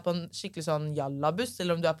 eller om du på en skikkelig sånn jallabuss,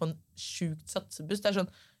 eller om du på en sjukt satsebuss. Det sånn,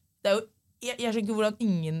 det jo jeg skjønner ikke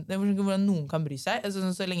hvordan noen kan bry seg. Altså,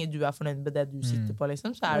 så lenge du fornøyd med det du sitter på,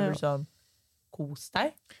 liksom, så det vel sånn kos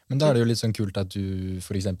deg. Men da det jo litt sånn kult at du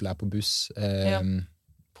for eksempel på buss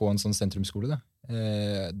på en sånn sentrumsskole.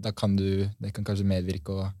 Da kan det kan kanskje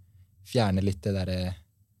medvirke å fjerne litt det der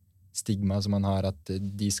stigma som man har, at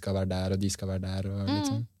de skal være der, og de skal være der, og litt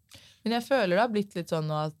sånn. Men jeg føler det har blitt litt sånn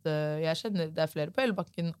at jeg kjenner det flere på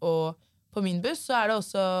Elvebakken, og på min buss så det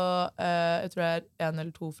også, jeg tror det 1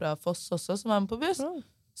 eller 2 fra Foss også som med på buss.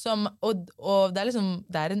 Og det liksom,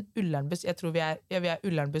 det en Ullernbuss. Jeg tror vi er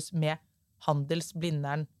Ullernbuss med Handels,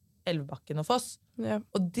 Blindern, Elvebakken og Foss.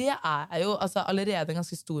 Og det jo altså, allerede en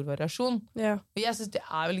ganske stor variasjon. Og jeg synes det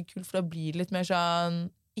veldig kult, for da blir det litt mer sånn,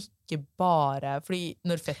 ikke bare, fordi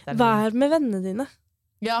når fetteren... Vær med vennene dine.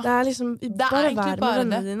 Det liksom, bare vær med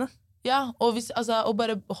vennene dine. Ja, og, og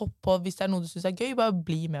bare hopp på hvis det noe du synes gøy, bare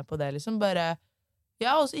bli med på det, liksom. Bare,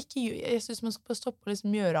 ja, og så ikke, jeg synes man skal stoppe og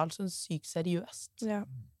liksom gjøre alt sånn sykt seriøst. Ja.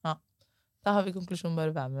 Da har vi konklusjonen,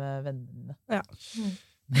 bare vær med vennene dine. Ja.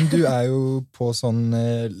 Men du jo på sånn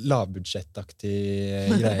lavbudsjettaktig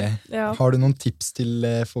greie. Har du noen tips til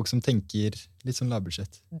folk som tenker litt sånn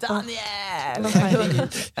lavbudsjett? Daniel!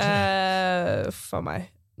 For meg.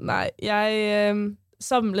 Nei, jeg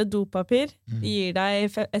samler dopapir, gir deg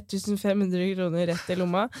 1500 kroner rett i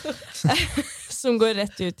lomma, som går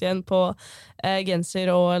rett ut igjen på genser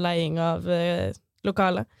og leiing av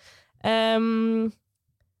lokale.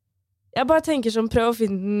 Jeg bare tenker sånn, prøv å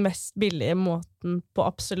finne den mest billige måten på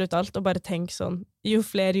absolutt alt, og bare tenk sånn, jo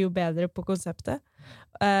flere, jo bedre på konseptet.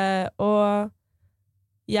 Og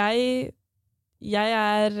jeg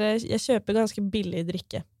kjøper ganske billig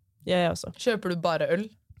drikke. Jeg også. Kjøper du bare øl?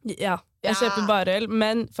 Ja, jeg kjøper bare øl,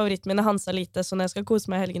 men favoritten min Hansa Lite, så når jeg skal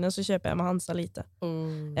kose meg i helgene, så kjøper jeg med Hansa Lite.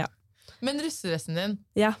 Ja. Men russedressen din,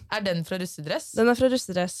 den fra russedress? Den fra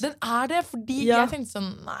russedress. Den det, fordi jeg tenkte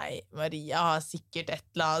sånn, nei, Maria har sikkert et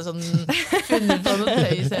eller annet sånn, funnet på noe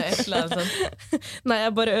tøys, et eller annet sånn. Nei,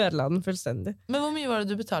 jeg bare ødela den fullstendig. Men hvor mye var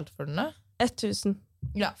det du betalte for den da? 1000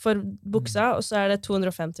 for buksa, og så det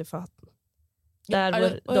 250 for hatten. Det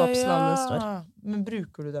hvor dåpsnavnet står. Men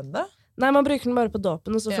bruker du den da? Nei, man bruker den bare på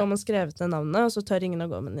dåpen, og så får man skrevet ned navnet, og så tør ingen å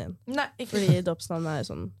gå med den igjen. Nei, ikke. Fordi dåpsnavnet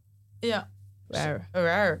sånn... Ja.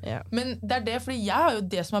 Rare. Yeah. Men det fordi jeg har jo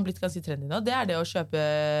det som har blitt ganske trendy nå, det det å kjøpe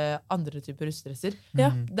andre typer russedresser.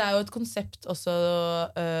 Det jo et konsept også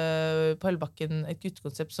på Elvebakken, et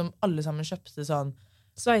guttekonsept som alle sammen kjøpte sånn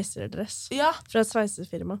sveiserdress fra et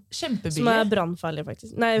sveisefirma. Kjempebillig. Som brannfarlig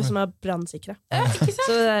faktisk. Nei, som brannsikre.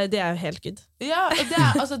 Så det jo helt good. Ja,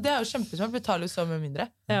 og det jo kjempesmart, betaler jo så mye mindre.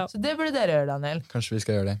 Så det burde dere gjøre, Daniel. Kanskje vi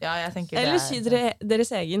skal gjøre det. Ja, jeg tenker eller sy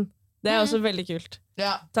deres egen. Det også veldig kult.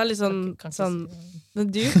 Ta litt sånn, men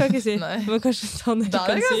du kan ikke si. Men kanskje Daniel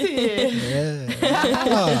kan si.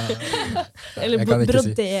 Eller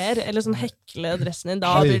broder, eller sånn hekle dressen din.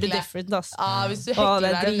 Da blir det different, ass. Hvis du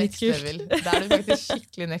hekler det next level. Da det faktisk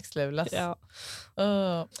skikkelig next level, ass.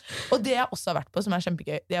 Og det jeg også har vært på, som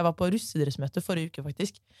kjempegøy, jeg var på russedressmøte forrige uke,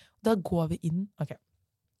 faktisk. Da går vi inn,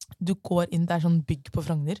 du går inn, det sånn bygg på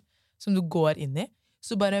Frogner, som du går inn i,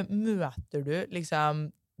 så bare møter du, liksom,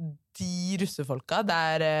 de russefolka,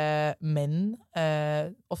 det menn,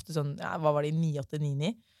 ofte sånn, hva var det,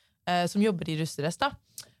 9-8-9-9, som jobber i russedress da.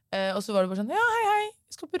 Og så var det bare sånn, ja, hei,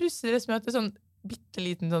 vi skal på russedressmøte, sånn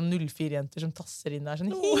bitteliten sånn 04-jenter som tasser inn der, sånn,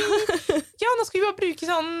 ja, nå skal vi bare bruke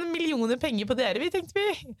sånn millioner penger på dere, tenkte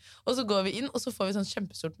vi. Og så går vi inn, og så får vi sånn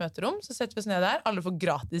kjempestort møterom, så setter vi oss ned der, alle får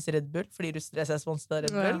gratis Red Bull, fordi russedress sponset av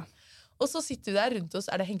Red Bull. Og så sitter vi der, rundt oss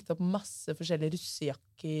det hengt opp masse forskjellige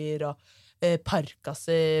russejakker og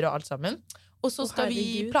parkasser og alt sammen. Og så skal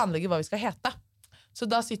vi planlegge hva vi skal hete. Så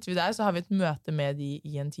da sitter vi der, så har vi et møte med de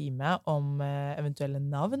i en time om eventuelle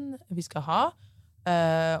navn vi skal ha,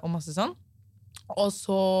 og masse sånn. Og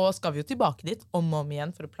så skal vi jo tilbake dit om og om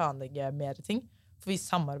igjen for å planlegge mer ting. For vi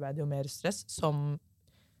samarbeider jo med russedress, som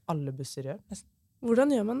alle busser gjør. Nesten.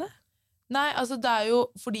 Hvordan gjør man det? Nei, altså det jo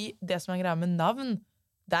fordi det som greia med navn,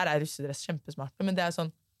 der russedress kjempesmarte, men det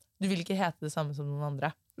sånn, du vil ikke hete det samme som noen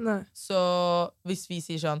andre. Nei. Så hvis vi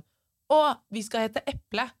sier sånn, vi skal hete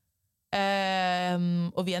Eple,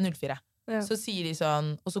 og vi 04, så sier de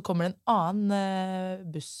sånn, og så kommer det en annen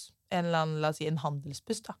buss, en eller annen, la oss si, en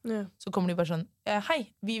handelsbuss da. Så kommer de bare sånn, hei,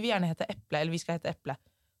 vi vil gjerne hete Eple, eller vi skal hete Eple.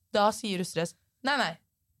 Da sier russedress, nei,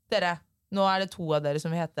 dere, nå det 2 av dere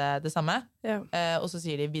som vil hete det samme, og så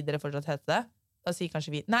sier de, vil dere fortsatt hete det? Da sier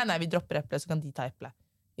kanskje vi, nei, vi dropper Eple, så kan de ta Eple.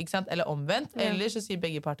 Ikke sant? Eller omvendt, eller så sier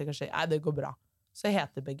begge parter kanskje, nei, det går bra. Så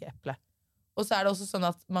heter begge Eple. Og så det også sånn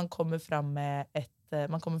at man kommer fram med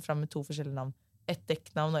 2 forskjellige navn. Et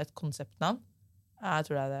dekknavn og et konseptnavn. Jeg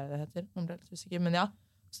tror det heter, nå ble jeg litt usikker, men ja.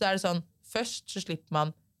 Så det sånn, først så slipper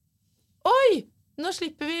man, oi, nå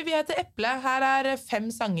slipper vi heter Eple, her 5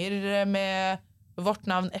 sanger med vårt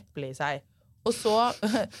navn Eple i seg. Og så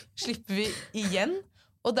slipper vi igjen,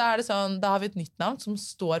 og da det sånn, da har vi et nytt navn som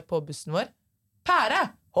står på bussen vår. Pære!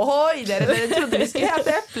 Ohoi, dere trodde vi skulle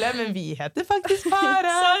hete Eple, men vi heter faktisk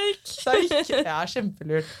Pære. Psyk! Ja,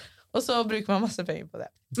 kjempelurt. Og så bruker man masse penger på det.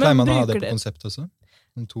 Pleier man å ha det på konsept også?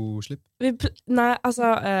 Om 2 slipp? Nei,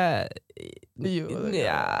 altså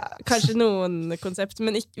kanskje noen konsept,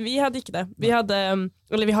 men vi hadde ikke det. Vi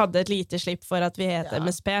hadde et lite slipp for at vi heter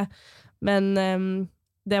MSP, men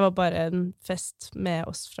det var bare en fest med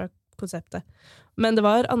oss fra konseptet. Men det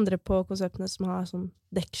var andre på konseptene som har sånn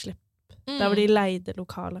dekkslipp. Der var de leide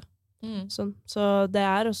lokale. Sånn. Så det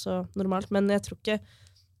også normalt, men jeg tror ikke...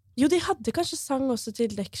 Jo, de hadde kanskje sang også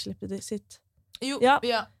til dekkslippet sitt. Jo, ja.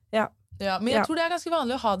 Men jeg tror det ganske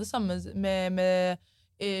vanlig å ha det samme med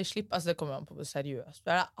slipp. Altså, det kommer an på hvor seriøst.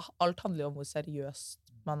 Alt handler jo om hvor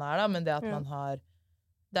seriøst man da, men det at man har...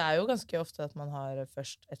 Det jo ganske ofte at man har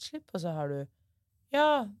først et slipp, og så har du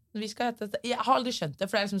ja, vi skal hete dette. Jeg har aldri skjønt det,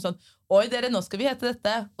 for det liksom sånn, oi dere, nå skal vi hete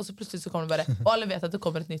dette. Og så plutselig så kommer det bare, og alle vet at det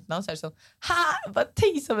kommer et nytt navn, så det sånn, hæ, bare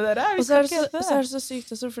tøysa med dere. Og så det så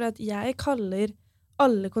sykt også, fordi at jeg kaller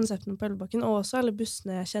alle konseptene på Øllebakken, og også alle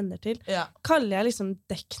bussene jeg kjenner til, kaller jeg liksom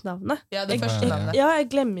dekknavnet. Ja, det første navnet. Ja, jeg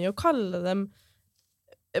glemmer jo å kalle dem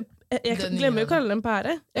Jeg glemmer jo å kalle dem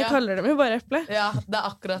pære. Jeg kaller dem jo bare eple. Ja, det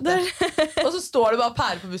akkurat det. Og så står det bare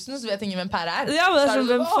pære på bussen, så vet ingen hvem pære Ja, men det sånn,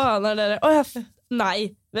 hvem faen dere?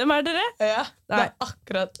 Nei, hvem dere? Ja, det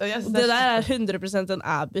akkurat. Det der 100% en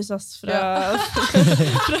æbus, ass, fra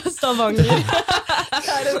Stavanger.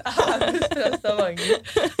 Det en æbus fra Stavanger.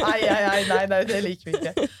 Nei, det liker vi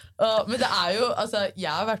ikke. Men det jo, altså,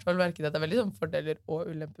 jeg har i hvert fall merket at det veldig sånn fordeler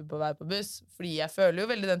og ulemper på å være på buss, fordi jeg føler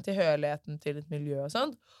jo veldig den tilhørigheten til et miljø og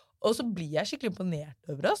sånt. Og så blir jeg skikkelig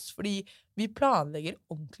imponert over oss, fordi vi planlegger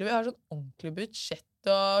ordentlig, vi har sånn ordentlig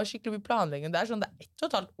budsjett og skikkelig mye planlegging. Det sånn, det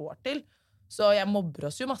 1,5 år til. Så jeg mobber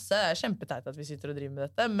oss jo masse. Det kjempeteit at vi sitter og driver med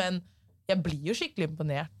dette, men jeg blir jo skikkelig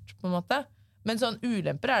imponert, på en måte. Men sånn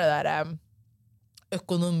ulemper det der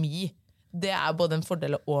økonomi. Det både en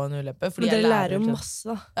fordel og en ulempe. Men dere lærer jo masse,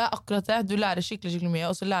 da. Ja, akkurat det. Du lærer skikkelig, skikkelig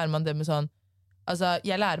mye, og så lærer man det med sånn, altså,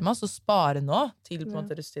 jeg lærer meg også å spare nå, til på en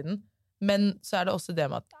måte rusttiden. Men så det også det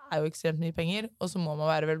med at det jo ekstremt mye penger, og så må man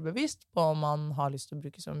være veldig bevisst på om man har lyst til å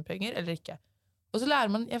bruke så mye penger, eller ikke. Og så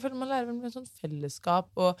lærer man, jeg føler man lærer med en sånn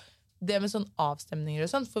fellesskap, og det med sånn avstemninger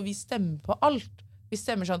og sånn, for vi stemmer på alt. Vi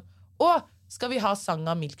stemmer sånn, skal vi ha sang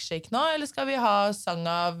av milkshake nå, eller skal vi ha sang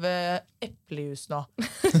av eplejus nå?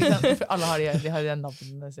 For alle har de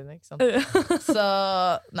navnene sine, ikke sant? Så,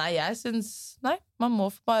 nei, jeg synes, man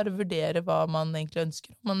må bare vurdere hva man egentlig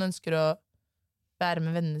ønsker. Om man ønsker å være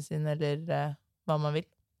med vennene sine, eller hva man vil.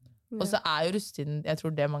 Og så jo rusttiden, jeg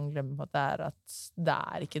tror det man glemmer på, at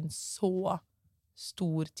det ikke en så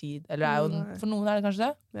stor tid. Eller for noen det kanskje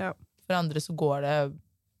det. Ja. For andre så går det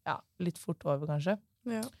litt fort over, kanskje.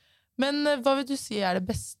 Ja. Men hva vil du si det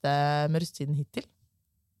beste med rusttiden hittil?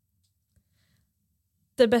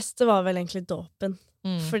 Det beste var vel egentlig dåpen.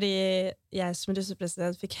 Fordi jeg som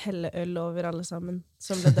russepresident fikk helle øl over alle sammen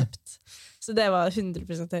som ble døpt. Så det var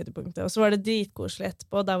 100% høydepunktet. Og så var det dritkoselig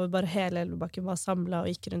etterpå, der hvor bare hele Elvebakken var samlet og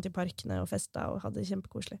gikk rundt i parkene og festet og hadde det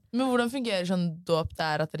kjempekoselig. Men hvordan fungerer sånn dåp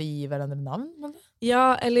der at dere gir hverandre navn?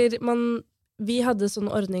 Ja, eller vi hadde sånn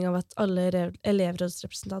ordning av at alle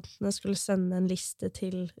elevrådsrepresentantene skulle sende en liste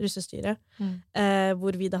til russestyret,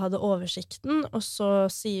 hvor vi da hadde oversikten, og så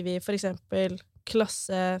sier vi for eksempel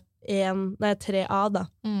klasse 3A da.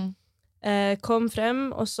 Kom frem,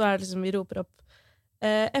 og så det liksom, vi roper opp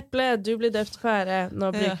Eple, du blir døpt pære. Nå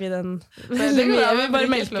bruker vi den. Vi bare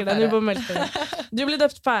melker den. Du blir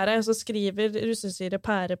døpt pære, og så skriver russestyret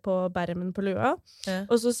pære på bermen på lua.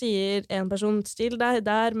 Og så sier en person, still deg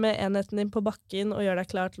der med enheten din på bakken og gjør deg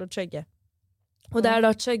klar til å chugge. Og det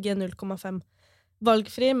da chugge 0,5.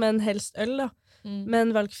 Valgfri, men helst øl da.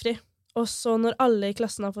 Men valgfri. Og så når alle i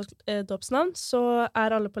klassen har fått dåpsnavn, så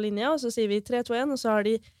alle på linja, og så sier vi 3, 2, 1, og så har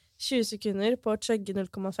de 20 sekunder på å chugge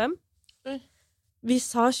 0,5. Vi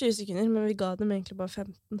sa 20 sekunder, men vi ga dem egentlig bare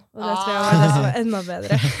 15. Og det tror jeg var det som var enda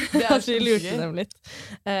bedre. At vi lurte dem litt.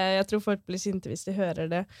 Jeg tror folk blir sinte hvis de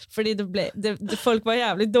hører det. Fordi folk var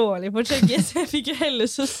jævlig dårlige på å chugge, så jeg fikk jo helle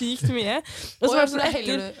så sykt mye. Og så var det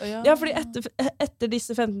sånn fordi etter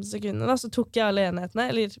disse 15 sekundene da, så tok jeg alle enhetene,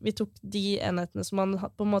 eller vi tok de enhetene som man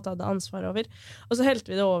på en måte hadde ansvar over, og så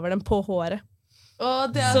helte vi det over dem på håret.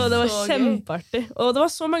 Så det var kjempeartig. Og det var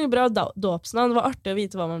så mange bra dåpsnavn. Det var artig å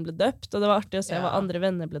vite hva man ble døpt, og det var artig å se hva andre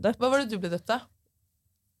venner ble døpt. Hva var det du ble døpt da?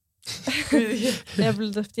 Jeg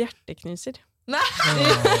ble døpt hjerteknuser. Nei!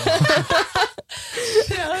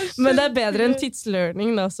 Men det bedre enn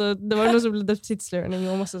tidslearning da, så det var noe som ble døpt tidslearning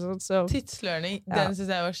og masse sånt. Så. Tidslearning, den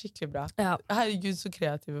synes jeg var skikkelig bra. Ja. Herregud, så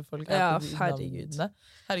kreative folk ja, herregud.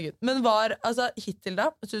 Men hittil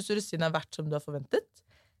da, synes du Rustin har vært som du har forventet?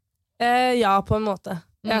 Ja, på en måte.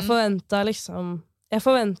 Jeg forventet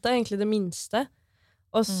egentlig det minste,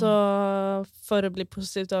 og så for å bli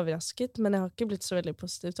positivt overrasket, men jeg har ikke blitt så veldig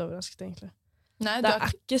positivt overrasket egentlig. Nei, det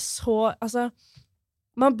ikke så,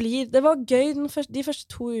 det var gøy de første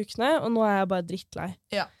 2 ukene, og nå jeg bare drittlei.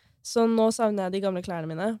 Ja. Så nå savner jeg de gamle klærne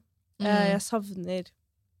mine. Jeg savner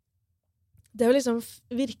det å liksom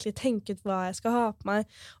virkelig tenke ut hva jeg skal ha på meg,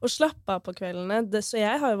 og slappe av på kveldene, så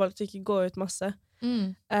jeg har jo valgt å ikke gå ut masse.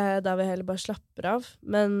 Da vi heller bare slapper av,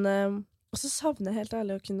 men og så savner jeg helt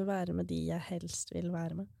ærlig å kunne være med de jeg helst vil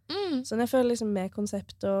være med. Så når jeg føler liksom med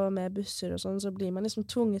konsept og med busser og sånn, så blir man liksom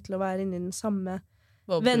tvunget til å være inne i den samme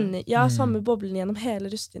samme boblen gjennom hele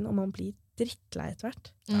rustin, og man blir drittlei etter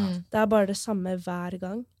hvert. Det bare det samme hver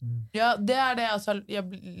gang. Ja, det det altså, jeg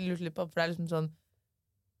lurte litt på, for det liksom sånn,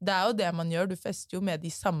 det jo det man gjør, du fester jo med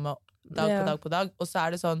de samme dag på dag, og så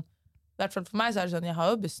det sånn, i hvert fall for meg så det sånn, jeg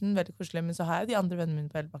har jo bussen veldig koselig, men så har jeg de andre vennene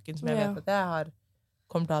mine på Elvebakken som jeg vet at jeg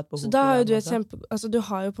kommer til å ha et behov. Så da har jo du du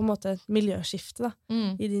har jo på en måte et miljøskifte da,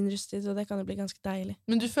 i din rusttid, og det kan jo bli ganske deilig.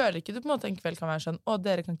 Men du føler ikke du på en måte en kveld kan være sånn,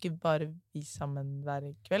 dere kan ikke bare vi sammen hver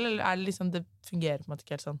kveld, eller det liksom, det fungerer på en måte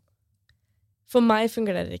ikke helt sånn? For meg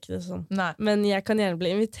fungerer det ikke det sånn. Nei. Men jeg kan gjerne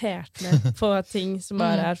bli invitert med på ting som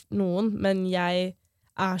bare noen, men jeg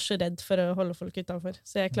så redd for å holde folk utenfor,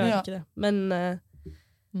 så jeg klarer ikke det. Men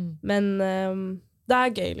det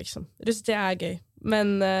gøy liksom. Russetid gøy. Men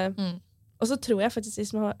og så tror jeg faktisk de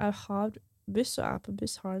som har buss og på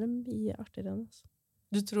buss har det mye artigere enn oss.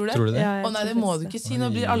 Du tror det? Tror du det? Ja, nei, det må du ikke si. Nå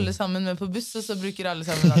blir alle sammen med på buss, og så bruker alle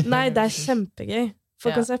sammen Nei, det kjempegøy.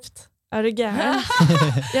 For konsept. Du gæren?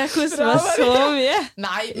 Jeg koser meg så mye.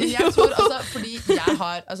 Nei, men jeg tror fordi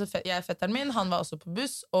fetteren min, han var også på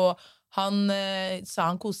buss, og han sa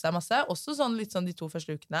han koste seg masse, også sånn litt sånn de 2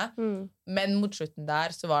 første ukene, men mot slutten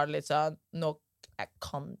der så var det litt sånn, nå jeg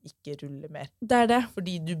kan ikke rulle mer. Det det.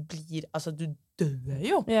 Fordi du blir, du dør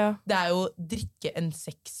jo. Ja. Det jo drikke en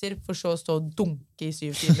 6er, for så å stå og dunke i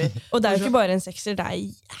 7 timer. Og det jo ikke bare en 6er, det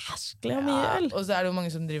jæsklig mye øl. Og så det jo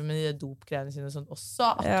mange som driver med de dopgreiene sine og sånn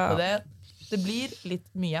også, på det. Det blir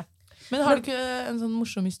litt mye. Men har du ikke en sånn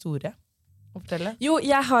morsom historie å fortelle? Jo,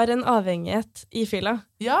 jeg har en avhengighet i fylla.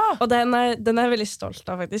 Ja! Og den jeg veldig stolt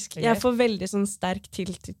av, faktisk. Okay. Jeg får veldig sånn sterk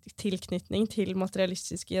tilknytning til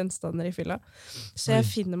materialistiske gjenstander i fylla. Så jeg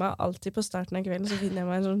finner meg alltid på starten av kvelden, så finner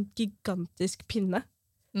jeg meg en sånn gigantisk pinne.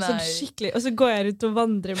 Sånn skikkelig, og så går jeg ut og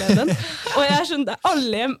vandrer med den. Og jeg sånn,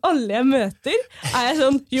 alle jeg møter, jeg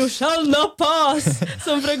sånn, you shall not pass!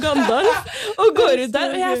 Som fra Gandalf. Og går ut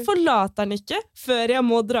der, og jeg forlater den ikke før jeg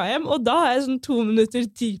må dra hjem. Og da har jeg sånn 2 minutter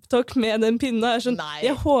deep talk med den pinnen. Og jeg sånn,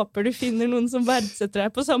 jeg håper du finner noen som verdsetter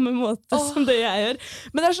deg på samme måte som det jeg gjør.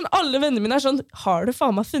 Men det sånn, alle vennene mine sånn, har du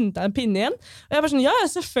faen meg funnet deg en pinne igjen? Og jeg bare sånn, ja,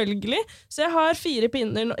 selvfølgelig. Så jeg har 4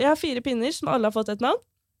 pinner som alle har fått et navn.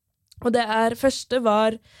 Og det første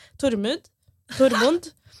var Tormod,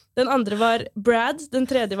 Den andre var Brad, den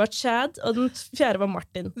tredje var Chad, og den fjerde var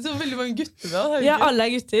Martin. Så veldig mange gutter da. Ja, alle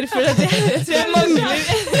er gutter, for jeg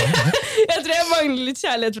tror jeg mangler litt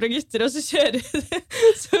kjærlighet fra gutter, og så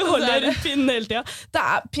så holder jeg rundt pinnen hele tiden.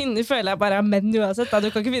 Pinner føler jeg bare er menn uansett, da. Du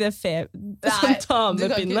kan ikke finne som tar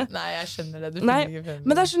med pinne. Nei, jeg skjønner det.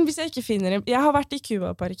 Men det er sånn, hvis jeg ikke finner jeg har vært i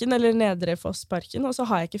Cuba-parken, eller Nedre Foss-parken, og så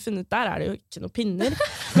har jeg ikke funnet, der er det jo ikke noen pinner.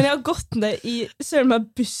 Men jeg har gått ned i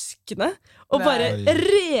buskene, og bare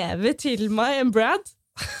revet til meg en Brad.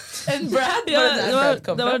 En Brad? Ja,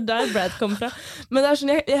 det var der Brad kom fra. Men det er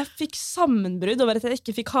sånn, jeg fikk sammenbrudd over at jeg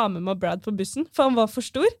ikke fikk ha med meg Brad på bussen, for han var for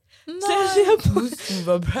stor. Bussen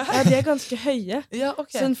var Brad? Ja, de er ganske høye. Ja,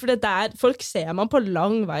 ok. Sånn, for det der, folk ser man på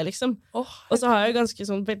lang vei, liksom. Og så har jeg ganske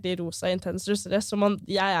sånn veldig rosa, intens russedress, så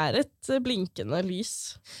jeg er et blinkende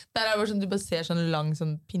lys. Der er det bare sånn, du bare ser sånn lang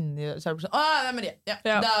sånn pinne, så er det bare sånn, det er Marie. Ja,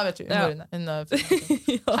 da vet du.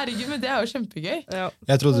 Herregud, men det er jo kjempegøy. Ja.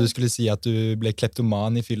 Jeg trodde du skulle si at du ble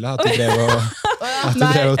kleptoman i fylla, at du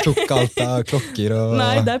drev og tok alt av klokker og...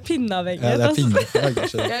 Nei, det er pinneavhengig. Ja, det er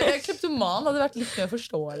pinneavhengig. Kleptoman hadde vært litt mer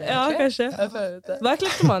forståelig. Ja, kanskje. Hva er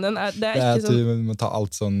kleptomanien? Det er at du må ta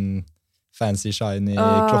alt sånn fancy, shiny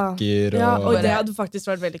klokker og... Ja, og det hadde faktisk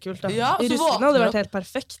vært veldig kult da. Ja, I russene hadde det vært helt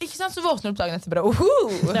perfekt. Ikke sant, så våkner du opp dagen etter bare,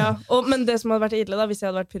 Ja, men det som hadde vært ille da, hvis jeg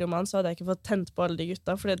hadde vært pyroman, så hadde jeg ikke fått tent på alle de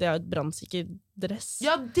gutta, fordi de har et brannsikker dress.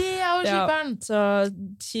 Ja, det er jo kjiperen. Så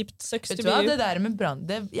kjipt søks til det der med brann,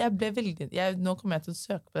 jeg ble veldig... Nå kommer jeg til å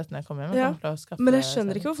søke på dette når jeg kommer hjem. Men jeg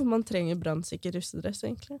skjønner ikke hvorfor man trenger brannsikker russedress,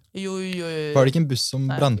 egentlig. Jo. Var det ikke en buss som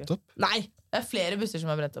brant opp? Nei! Det er flere busser som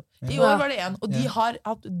har brent opp. I år var det en, og de har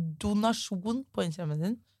hatt donasjon på Instagramen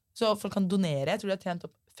sin, så folk kan donere. Jeg tror de har tjent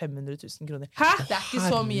opp 500 000 kroner. Hæ? Det er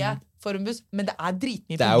ikke så mye for en buss, men det er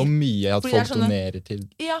dritmye. Det er jo mye at folk donerer til.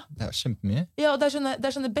 Ja. Det er kjempemye. Ja, og det er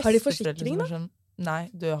sånne Har de forsikring da?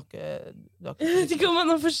 Nei, du har ikke Jeg vet ikke om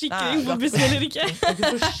man har forsikring på bussen eller ikke. Du har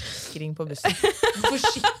ikke forsikring på bussen.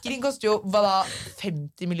 Forsikring koster jo, hva da,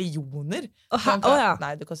 50 millioner?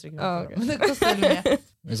 Nei, det koster ikke noe. Men det koster veldig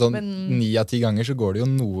mye. Sånn 9 av 10 ganger så går det jo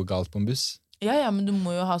noe galt på en buss. Ja, men du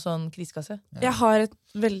må jo ha sånn kriskasse. Jeg har et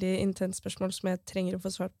veldig intenst spørsmål som jeg trenger å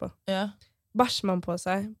få svart på. Bæsjer man på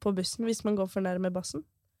seg på bussen hvis man går for nærme bassen?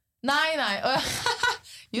 Nei.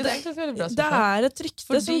 Jo, det er egentlig veldig bra spørsmål. Det er et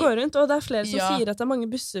rykte som går rundt, og det er flere som sier at det er mange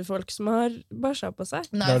bussefolk som har bæsja på seg.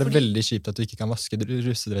 Da er det veldig kjipt at du ikke kan vaske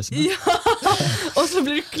russedressen. Ja, og så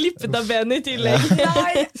blir du klippet av benet i tillegg.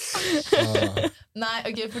 Nei,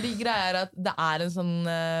 ok, fordi greia er at det er en sånn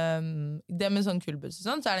det med sånn kulbuss og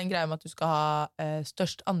sånn, så er det en greie med at du skal ha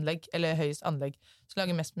størst anlegg, eller høyest anlegg, skal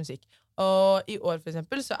lage mest musikk. Og i år for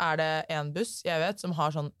eksempel så er det en buss, jeg vet, som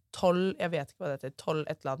har sånn 12, jeg vet ikke hva det heter, 12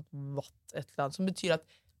 et eller annet watt, et eller annet, som betyr at,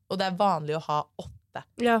 og det er vanlig å ha 8,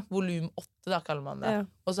 volum 8 da kaller man det,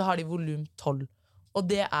 og så har de volum 12. Og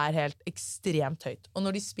det er helt ekstremt høyt. Og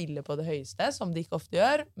når de spiller på det høyeste, som de ikke ofte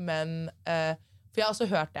gjør, men, for jeg har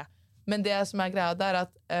også hørt det, men det som er greia, det er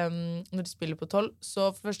at når de spiller på 12,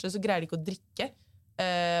 så for det første så greier de ikke å drikke,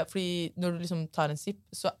 fordi når du liksom tar en sipp,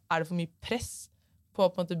 så er det for mye press på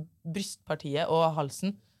en måte brystpartiet og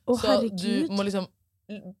halsen. Så du må liksom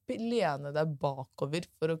lene deg bakover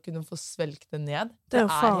for å kunne få svelgt det ned. Det er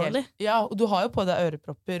jo farlig. Og du har jo på deg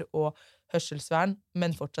ørepropper og hørselsvern,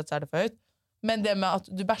 men fortsatt så er det for høyt. Men det med at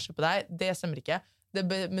du bæsjer på deg, det stemmer ikke.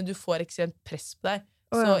 Men du får ekstremt press på deg.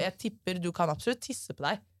 Så jeg tipper du kan absolutt tisse på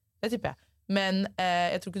deg. Det tipper jeg. Men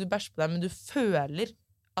jeg tror ikke du bæsjer på deg, men du føler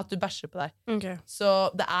at du bæsjer på deg. Okay. Så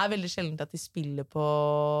det er veldig sjeldent at de spiller på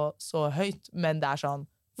så høyt, men det er sånn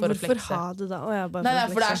for Hvorfor å flekse. ha det da? Nei,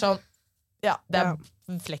 for det er sånn det er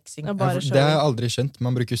fleksing. Det har jeg aldri skjønt.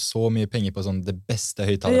 Man bruker så mye penger på sånn det beste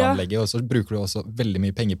høyttaleranlegget, og så bruker du også veldig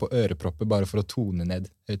mye penger på ørepropper bare for å tone ned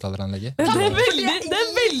høyttaleranlegget. Det er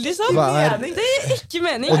veldig sant. Det er ikke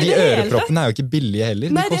mening. Og de øreproppene er jo ikke billige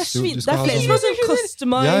heller. Nei, det er svint. Det er flere som har sånn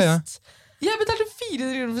customized. Jeg betalte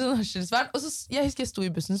 400 kroner for sånn hørselsvern, og så, jeg husker jeg sto i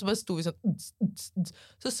bussen, så bare sto vi sånn,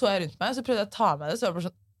 så jeg rundt meg, så prøvde jeg å ta med det, så var det bare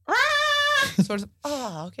sånn, så var det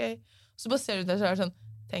sånn, ok. Så bare ser du ut der, så er det sånn,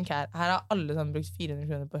 tenk her har alle sammen brukt 400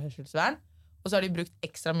 kroner på hørselsvern, og så har de brukt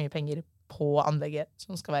ekstra mye penger på anlegget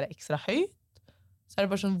som skal være ekstra høyt. Så er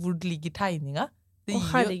det bare sånn, hvor ligger tegninga?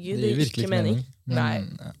 Herregud, det gir ikke mening. Nei.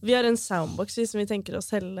 Vi har en soundbox som vi tenker å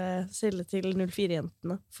selge til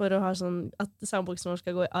 04-jentene, for å ha sånn at soundboxen vår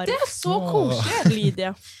skal gå i arv. Det er så koselig!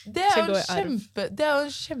 Lydia. Det er jo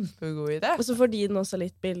en kjempegod idé. Og så får de den også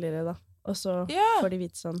litt billigere da. Og så får de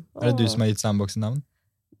vite sånn. Er det du som har gitt soundboxen navn?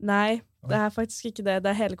 Nei, det faktisk ikke det.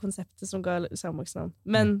 Det hele konseptet som ga samvoksenavn.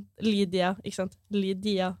 Men Lydia, ikke sant?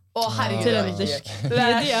 Lydia. Herregud, Trøndersk.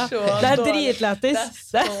 Lydia. Det dritlættis.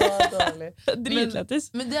 Det så dårlig. Dritlættis.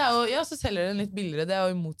 Men det jo, ja, så selger den litt billigere. Det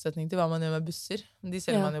jo i motsetning til hva man gjør med busser. De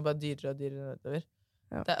selger man jo bare dyrere og dyrere nedover.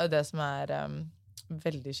 Ja. Det jo det som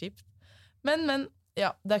veldig kjipt. Men,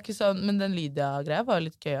 ja, det ikke sånn. Men den Lydia-greia var jo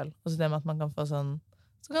litt gøyal. Og så det med at man kan få sånn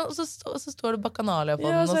så står det Bacchanalia på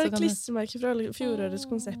den. Ja, så det klistremerker fra alle fjorårets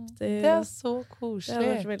konsepter. Det så koselig.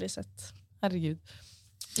 Det var veldig søtt. Herregud.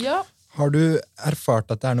 Ja. Har du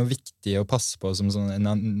erfart at det noe viktig å passe på som sånn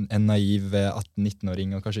en naiv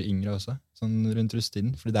 18-19-åring, og kanskje yngre også, sånn rundt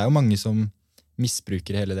rusttiden? For det jo mange som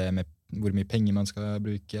misbruker hele det med hvor mye penger man skal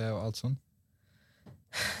bruke og alt sånn.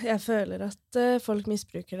 Jeg føler at folk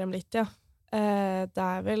misbruker dem litt, ja.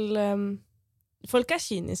 Det vel... Folk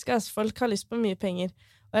kyniske, altså. Folk har lyst på mye penger.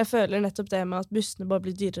 Og jeg føler nettopp det med at bussene bare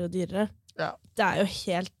blir dyrere og dyrere. Ja. Det jo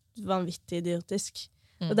helt vanvittig idiotisk.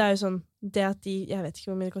 Og det jo sånn, det at jeg vet ikke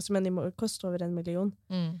hvor mye det koster, men de må koste over 1 million.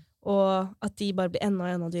 Og at de bare blir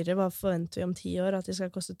enda dyrere. Hva forventer vi om 10 år? At de skal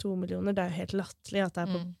koste 2 millioner? Det jo helt latterlig at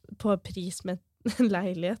det på pris med en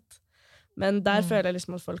leilighet. Men der føler jeg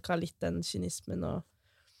liksom at folk har litt den kynismen og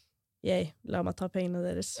la meg ta pengene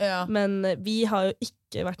deres. Ja. Men vi har jo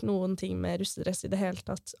ikke vært noen ting med russedress i det hele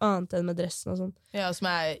tatt, annet enn med dressen og sånn. Ja, som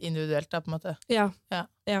individuelt da, på en måte. Ja.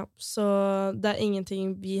 Så det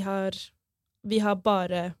ingenting vi har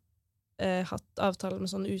bare hatt avtaler med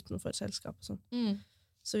sånn utenfor selskap og sånn.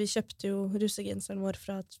 Så vi kjøpte jo russegenseren vår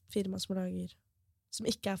fra et firma som lager, som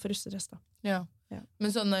ikke for russedress da. Ja.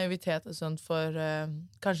 Men sånn naivitet og sånt for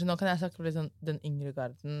kanskje nå kan jeg snakke om litt sånn den yngre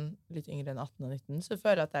garden, litt yngre enn 18 og 19, så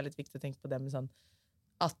føler jeg at det litt viktig å tenke på det med sånn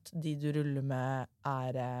at de du ruller med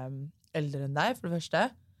eldre enn deg, for det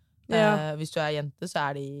første. Hvis du jente,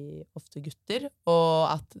 så de ofte gutter,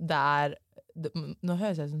 og at det nå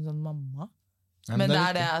høres jeg som sånn mamma, men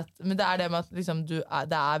det det med at liksom,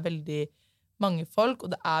 det veldig mange folk,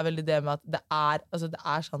 og det veldig det med at det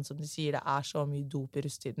sånn som de sier, det så mye dop i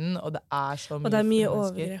rusttiden, og det så mye... Og det mye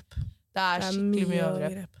overgrep. Det skikkelig mye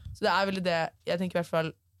overgrep. Så det veldig det, jeg tenker i hvert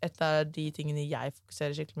fall, et av de tingene jeg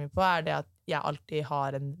fokuserer skikkelig mye på, det at jeg alltid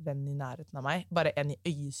har en venn i nærheten av meg, bare en i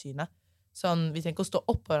øyesynet. Sånn, vi trenger ikke å stå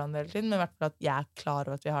opp på hverandre hele tiden, men i hvert fall at jeg klar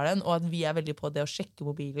over at vi har den, og at vi veldig på det å sjekke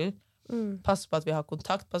mobilen, passe på at vi har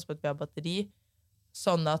kontakt, passe på at vi har batteri,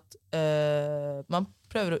 sånn at man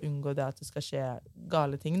prøver å unngå det at det skal skje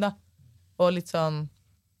gale ting da, og litt sånn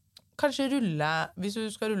kanskje rulle, hvis du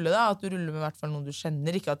skal rulle da, at du ruller med i hvert fall noen du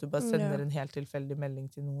kjenner, ikke at du bare sender en helt tilfeldig melding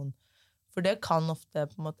til noen, for det kan ofte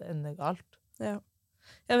på en måte ende galt. Ja.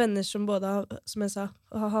 Jeg har venner som både som jeg sa,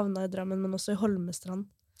 har havnet i Drammen, men også i Holmestrand.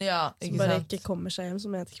 Ja, som bare ikke kommer seg hjem,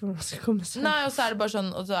 som vet ikke hvor man skal komme seg. Nei, og så det bare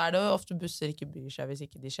sånn, og så det jo ofte busser ikke bryr seg hvis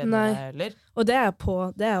ikke de kjenner deg heller. Og det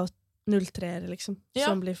jo 03-ere, liksom,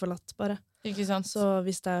 som blir forlatt, bare. Ikke sant? Så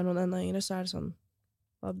hvis det noen enda yngre, så det sånn,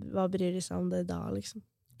 hva bryr de seg om det da, liksom?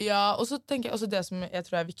 Ja, og så tenker jeg også det som jeg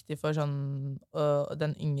tror viktig for sånn,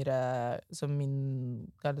 den yngre, som min,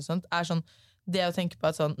 eller sånt, sånn, det å tenke på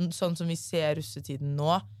at sånn som vi ser russetiden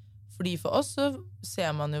nå, fordi for oss så ser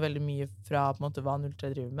man jo veldig mye fra på en måte hva 03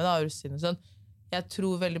 driver med da, og russetiden og sånn. Jeg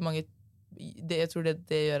tror veldig mange, jeg tror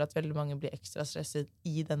det gjør at veldig mange blir ekstra stresset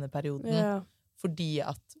i denne perioden. Ja. Fordi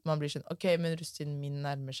at man blir sånn, ok, men russetiden min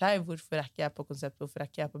nærmer seg, hvorfor ikke jeg på konsept, hvorfor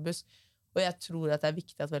ikke jeg på buss? Og jeg tror at det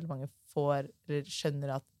viktig at veldig mange skjønner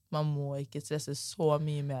at man må ikke stresse så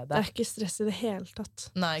mye med det. Det ikke stress i det hele tatt.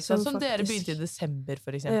 Nei, ikke sant? Som dere begynte i desember,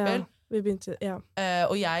 for eksempel. Ja, vi begynte, ja.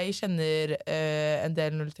 Og jeg kjenner en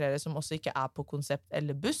del 03-ere som også ikke på konsept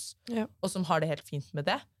eller buss, og som har det helt fint med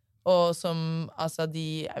det. Og som, altså,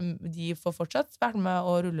 de får fortsatt være med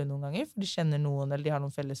å rulle noen ganger, for de kjenner noen, eller de har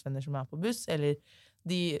noen fellesvenner som på buss, eller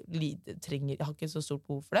de har ikke så stort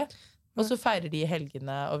behov for det. Og så feirer de i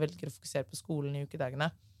helgene og velger å fokusere på skolen i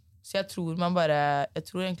ukedagene. Så jeg tror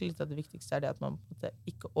egentlig litt at det viktigste det at man på en måte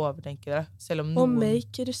ikke overtenker det. Selv om noen... Og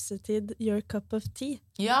make russetid your cup of tea.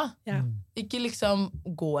 Ja. Ikke liksom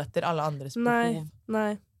gå etter alle andres behov.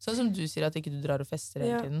 Nei. Sånn som du sier at ikke du drar og fester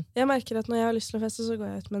hele tiden. Jeg merker at når jeg har lyst til å feste, så går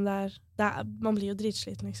jeg ut, men man blir jo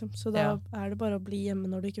dritsliten, liksom. Så da det bare å bli hjemme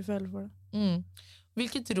når du ikke føler for det.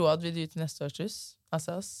 Hvilket råd vil du til neste års russ?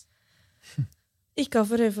 Altså oss? Ikke ha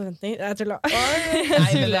for høye forventninger. Jeg tulla.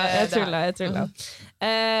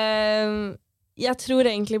 Jeg tror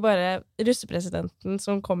egentlig bare russepresidenten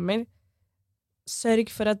som kommer,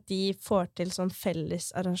 sørg for at de får til sånn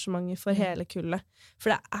felles arrangementer for hele kullet.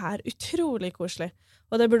 For det utrolig koselig.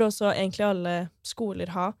 Og det burde også egentlig alle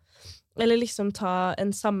skoler ha. Eller liksom ta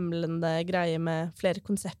en samlende greie med flere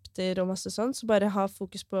konsepter og masse sånn, så bare ha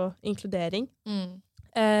fokus på inkludering.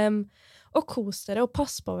 Og kos dere, og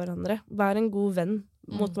pass på hverandre. Vær en god venn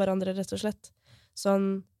mot hverandre, rett og slett.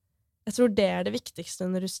 Sånn, jeg tror det det viktigste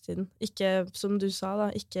under russetiden. Ikke, som du sa da,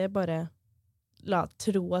 ikke bare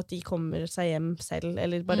tro at de kommer seg hjem selv,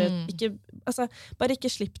 eller bare ikke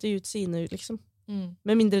slipp de ut sine ut, liksom.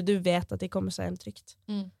 Med mindre du vet at de kommer seg hjem trygt.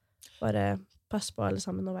 Bare pass på alle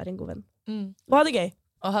sammen og vær en god venn. Og ha det gøy.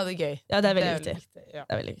 Og ha det gøy. Ja, det veldig viktig. Ja.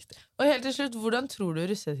 Det veldig viktig. Og helt til slutt, hvordan tror du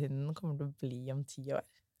russetiden kommer til å bli om 10 år?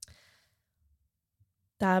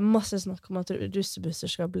 Det masse snakk om at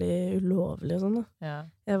russebusser skal bli ulovlige og sånn. Ja.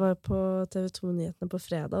 Jeg var på TV 2-nyhetene på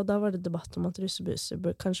fredag, og da var det debatt om at russebusser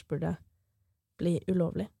kanskje burde bli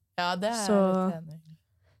ulovlig. Ja, det litt enig.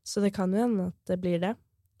 Så det kan jo hende at det blir det,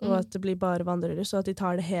 og at det blir bare vandreruss, og at de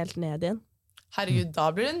tar det helt ned igjen. Herregud, da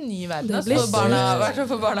blir det en ny verden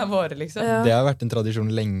for barna våre, liksom. Ja. Det har vært en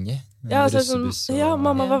tradisjon lenge. Ja, russebuss og... ja,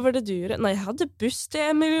 mamma, hva var det du gjorde? Nei, jeg hadde buss til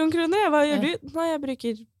 1 million kroner. Hva gjør du? Nei, jeg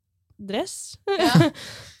bruker dress. Ja.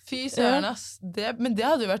 Fy søren, ass. Men det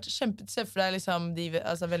hadde jo vært Se for deg liksom,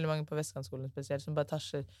 veldig mange på Vestkantskolen spesielt, som bare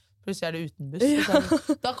tasjer. Plutselig det uten buss.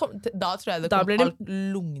 Liksom. Da tror jeg det kommer alt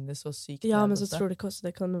lugne så sykt. Ja, men så tror du også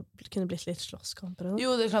det kunne blitt litt slåsskamper.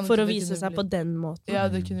 Jo, for å vise seg på den måten. Ja,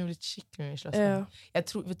 det kunne blitt skikkelig mye slåsskamper. Jeg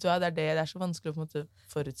tror, vet du hva, det så vanskelig å på en måte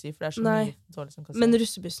forutsi, for det så mye dårlig som kan se. Men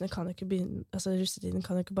russebussene kan jo ikke begynne, russetiden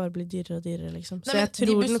kan jo ikke bare bli dyrere og dyrere, liksom. Så nei, jeg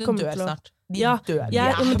tror de bussene dør snart. De dør.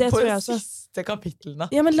 Men det tror jeg også. Siste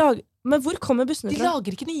kapitlene. Ja, men hvor kommer bussene fra? De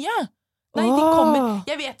lager ikke nye! Nei, de kommer.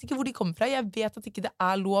 Jeg vet ikke hvor de kommer fra. Jeg vet at ikke det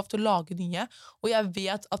lov til å lage nye. Og jeg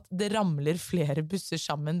vet at det ramler flere busser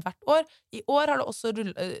sammen hvert år. I år har det også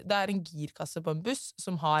det en girkasse på en buss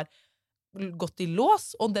som har gått i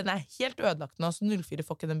lås, og den helt ødelagt nå. Så 04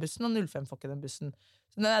 får ikke den bussen, og 05 får ikke den bussen.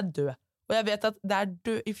 Så den død. Og jeg vet at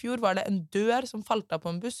død. I fjor var det en dør som falt av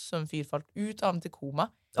på en buss, som fyr falt ut av den til koma.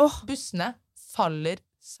 Bussene faller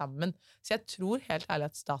sammen. Så jeg tror helt ærlig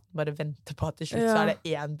at staten bare venter på at til slutt så det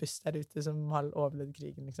én buss der ute som har overlevd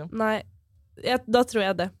krigen, liksom. Nei, da tror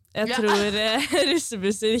jeg det. Jeg tror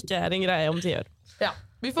russebusser ikke en greie om 10 år. Ja,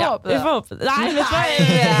 vi får håpe det. Vi får håpe det. Nei, vet du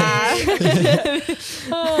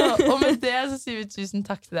hva? Og med det så sier vi tusen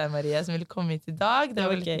takk til deg, Marie, som ville komme hit i dag. Det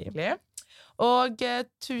var veldig hyggelig. Og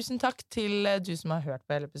tusen takk til du som har hørt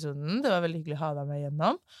på hele episoden. Det var veldig hyggelig å ha deg med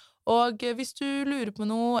igjennom. Og hvis du lurer på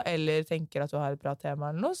noe, eller tenker at du har et bra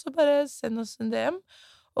tema eller noe, så bare send oss en DM.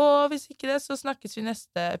 Og hvis ikke det, så snakkes vi i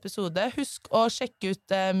neste episode. Husk å sjekke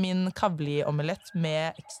ut min kavli-omelett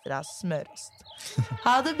med ekstra smørost.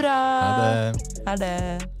 Ha det bra! Ha det! Ha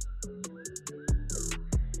det!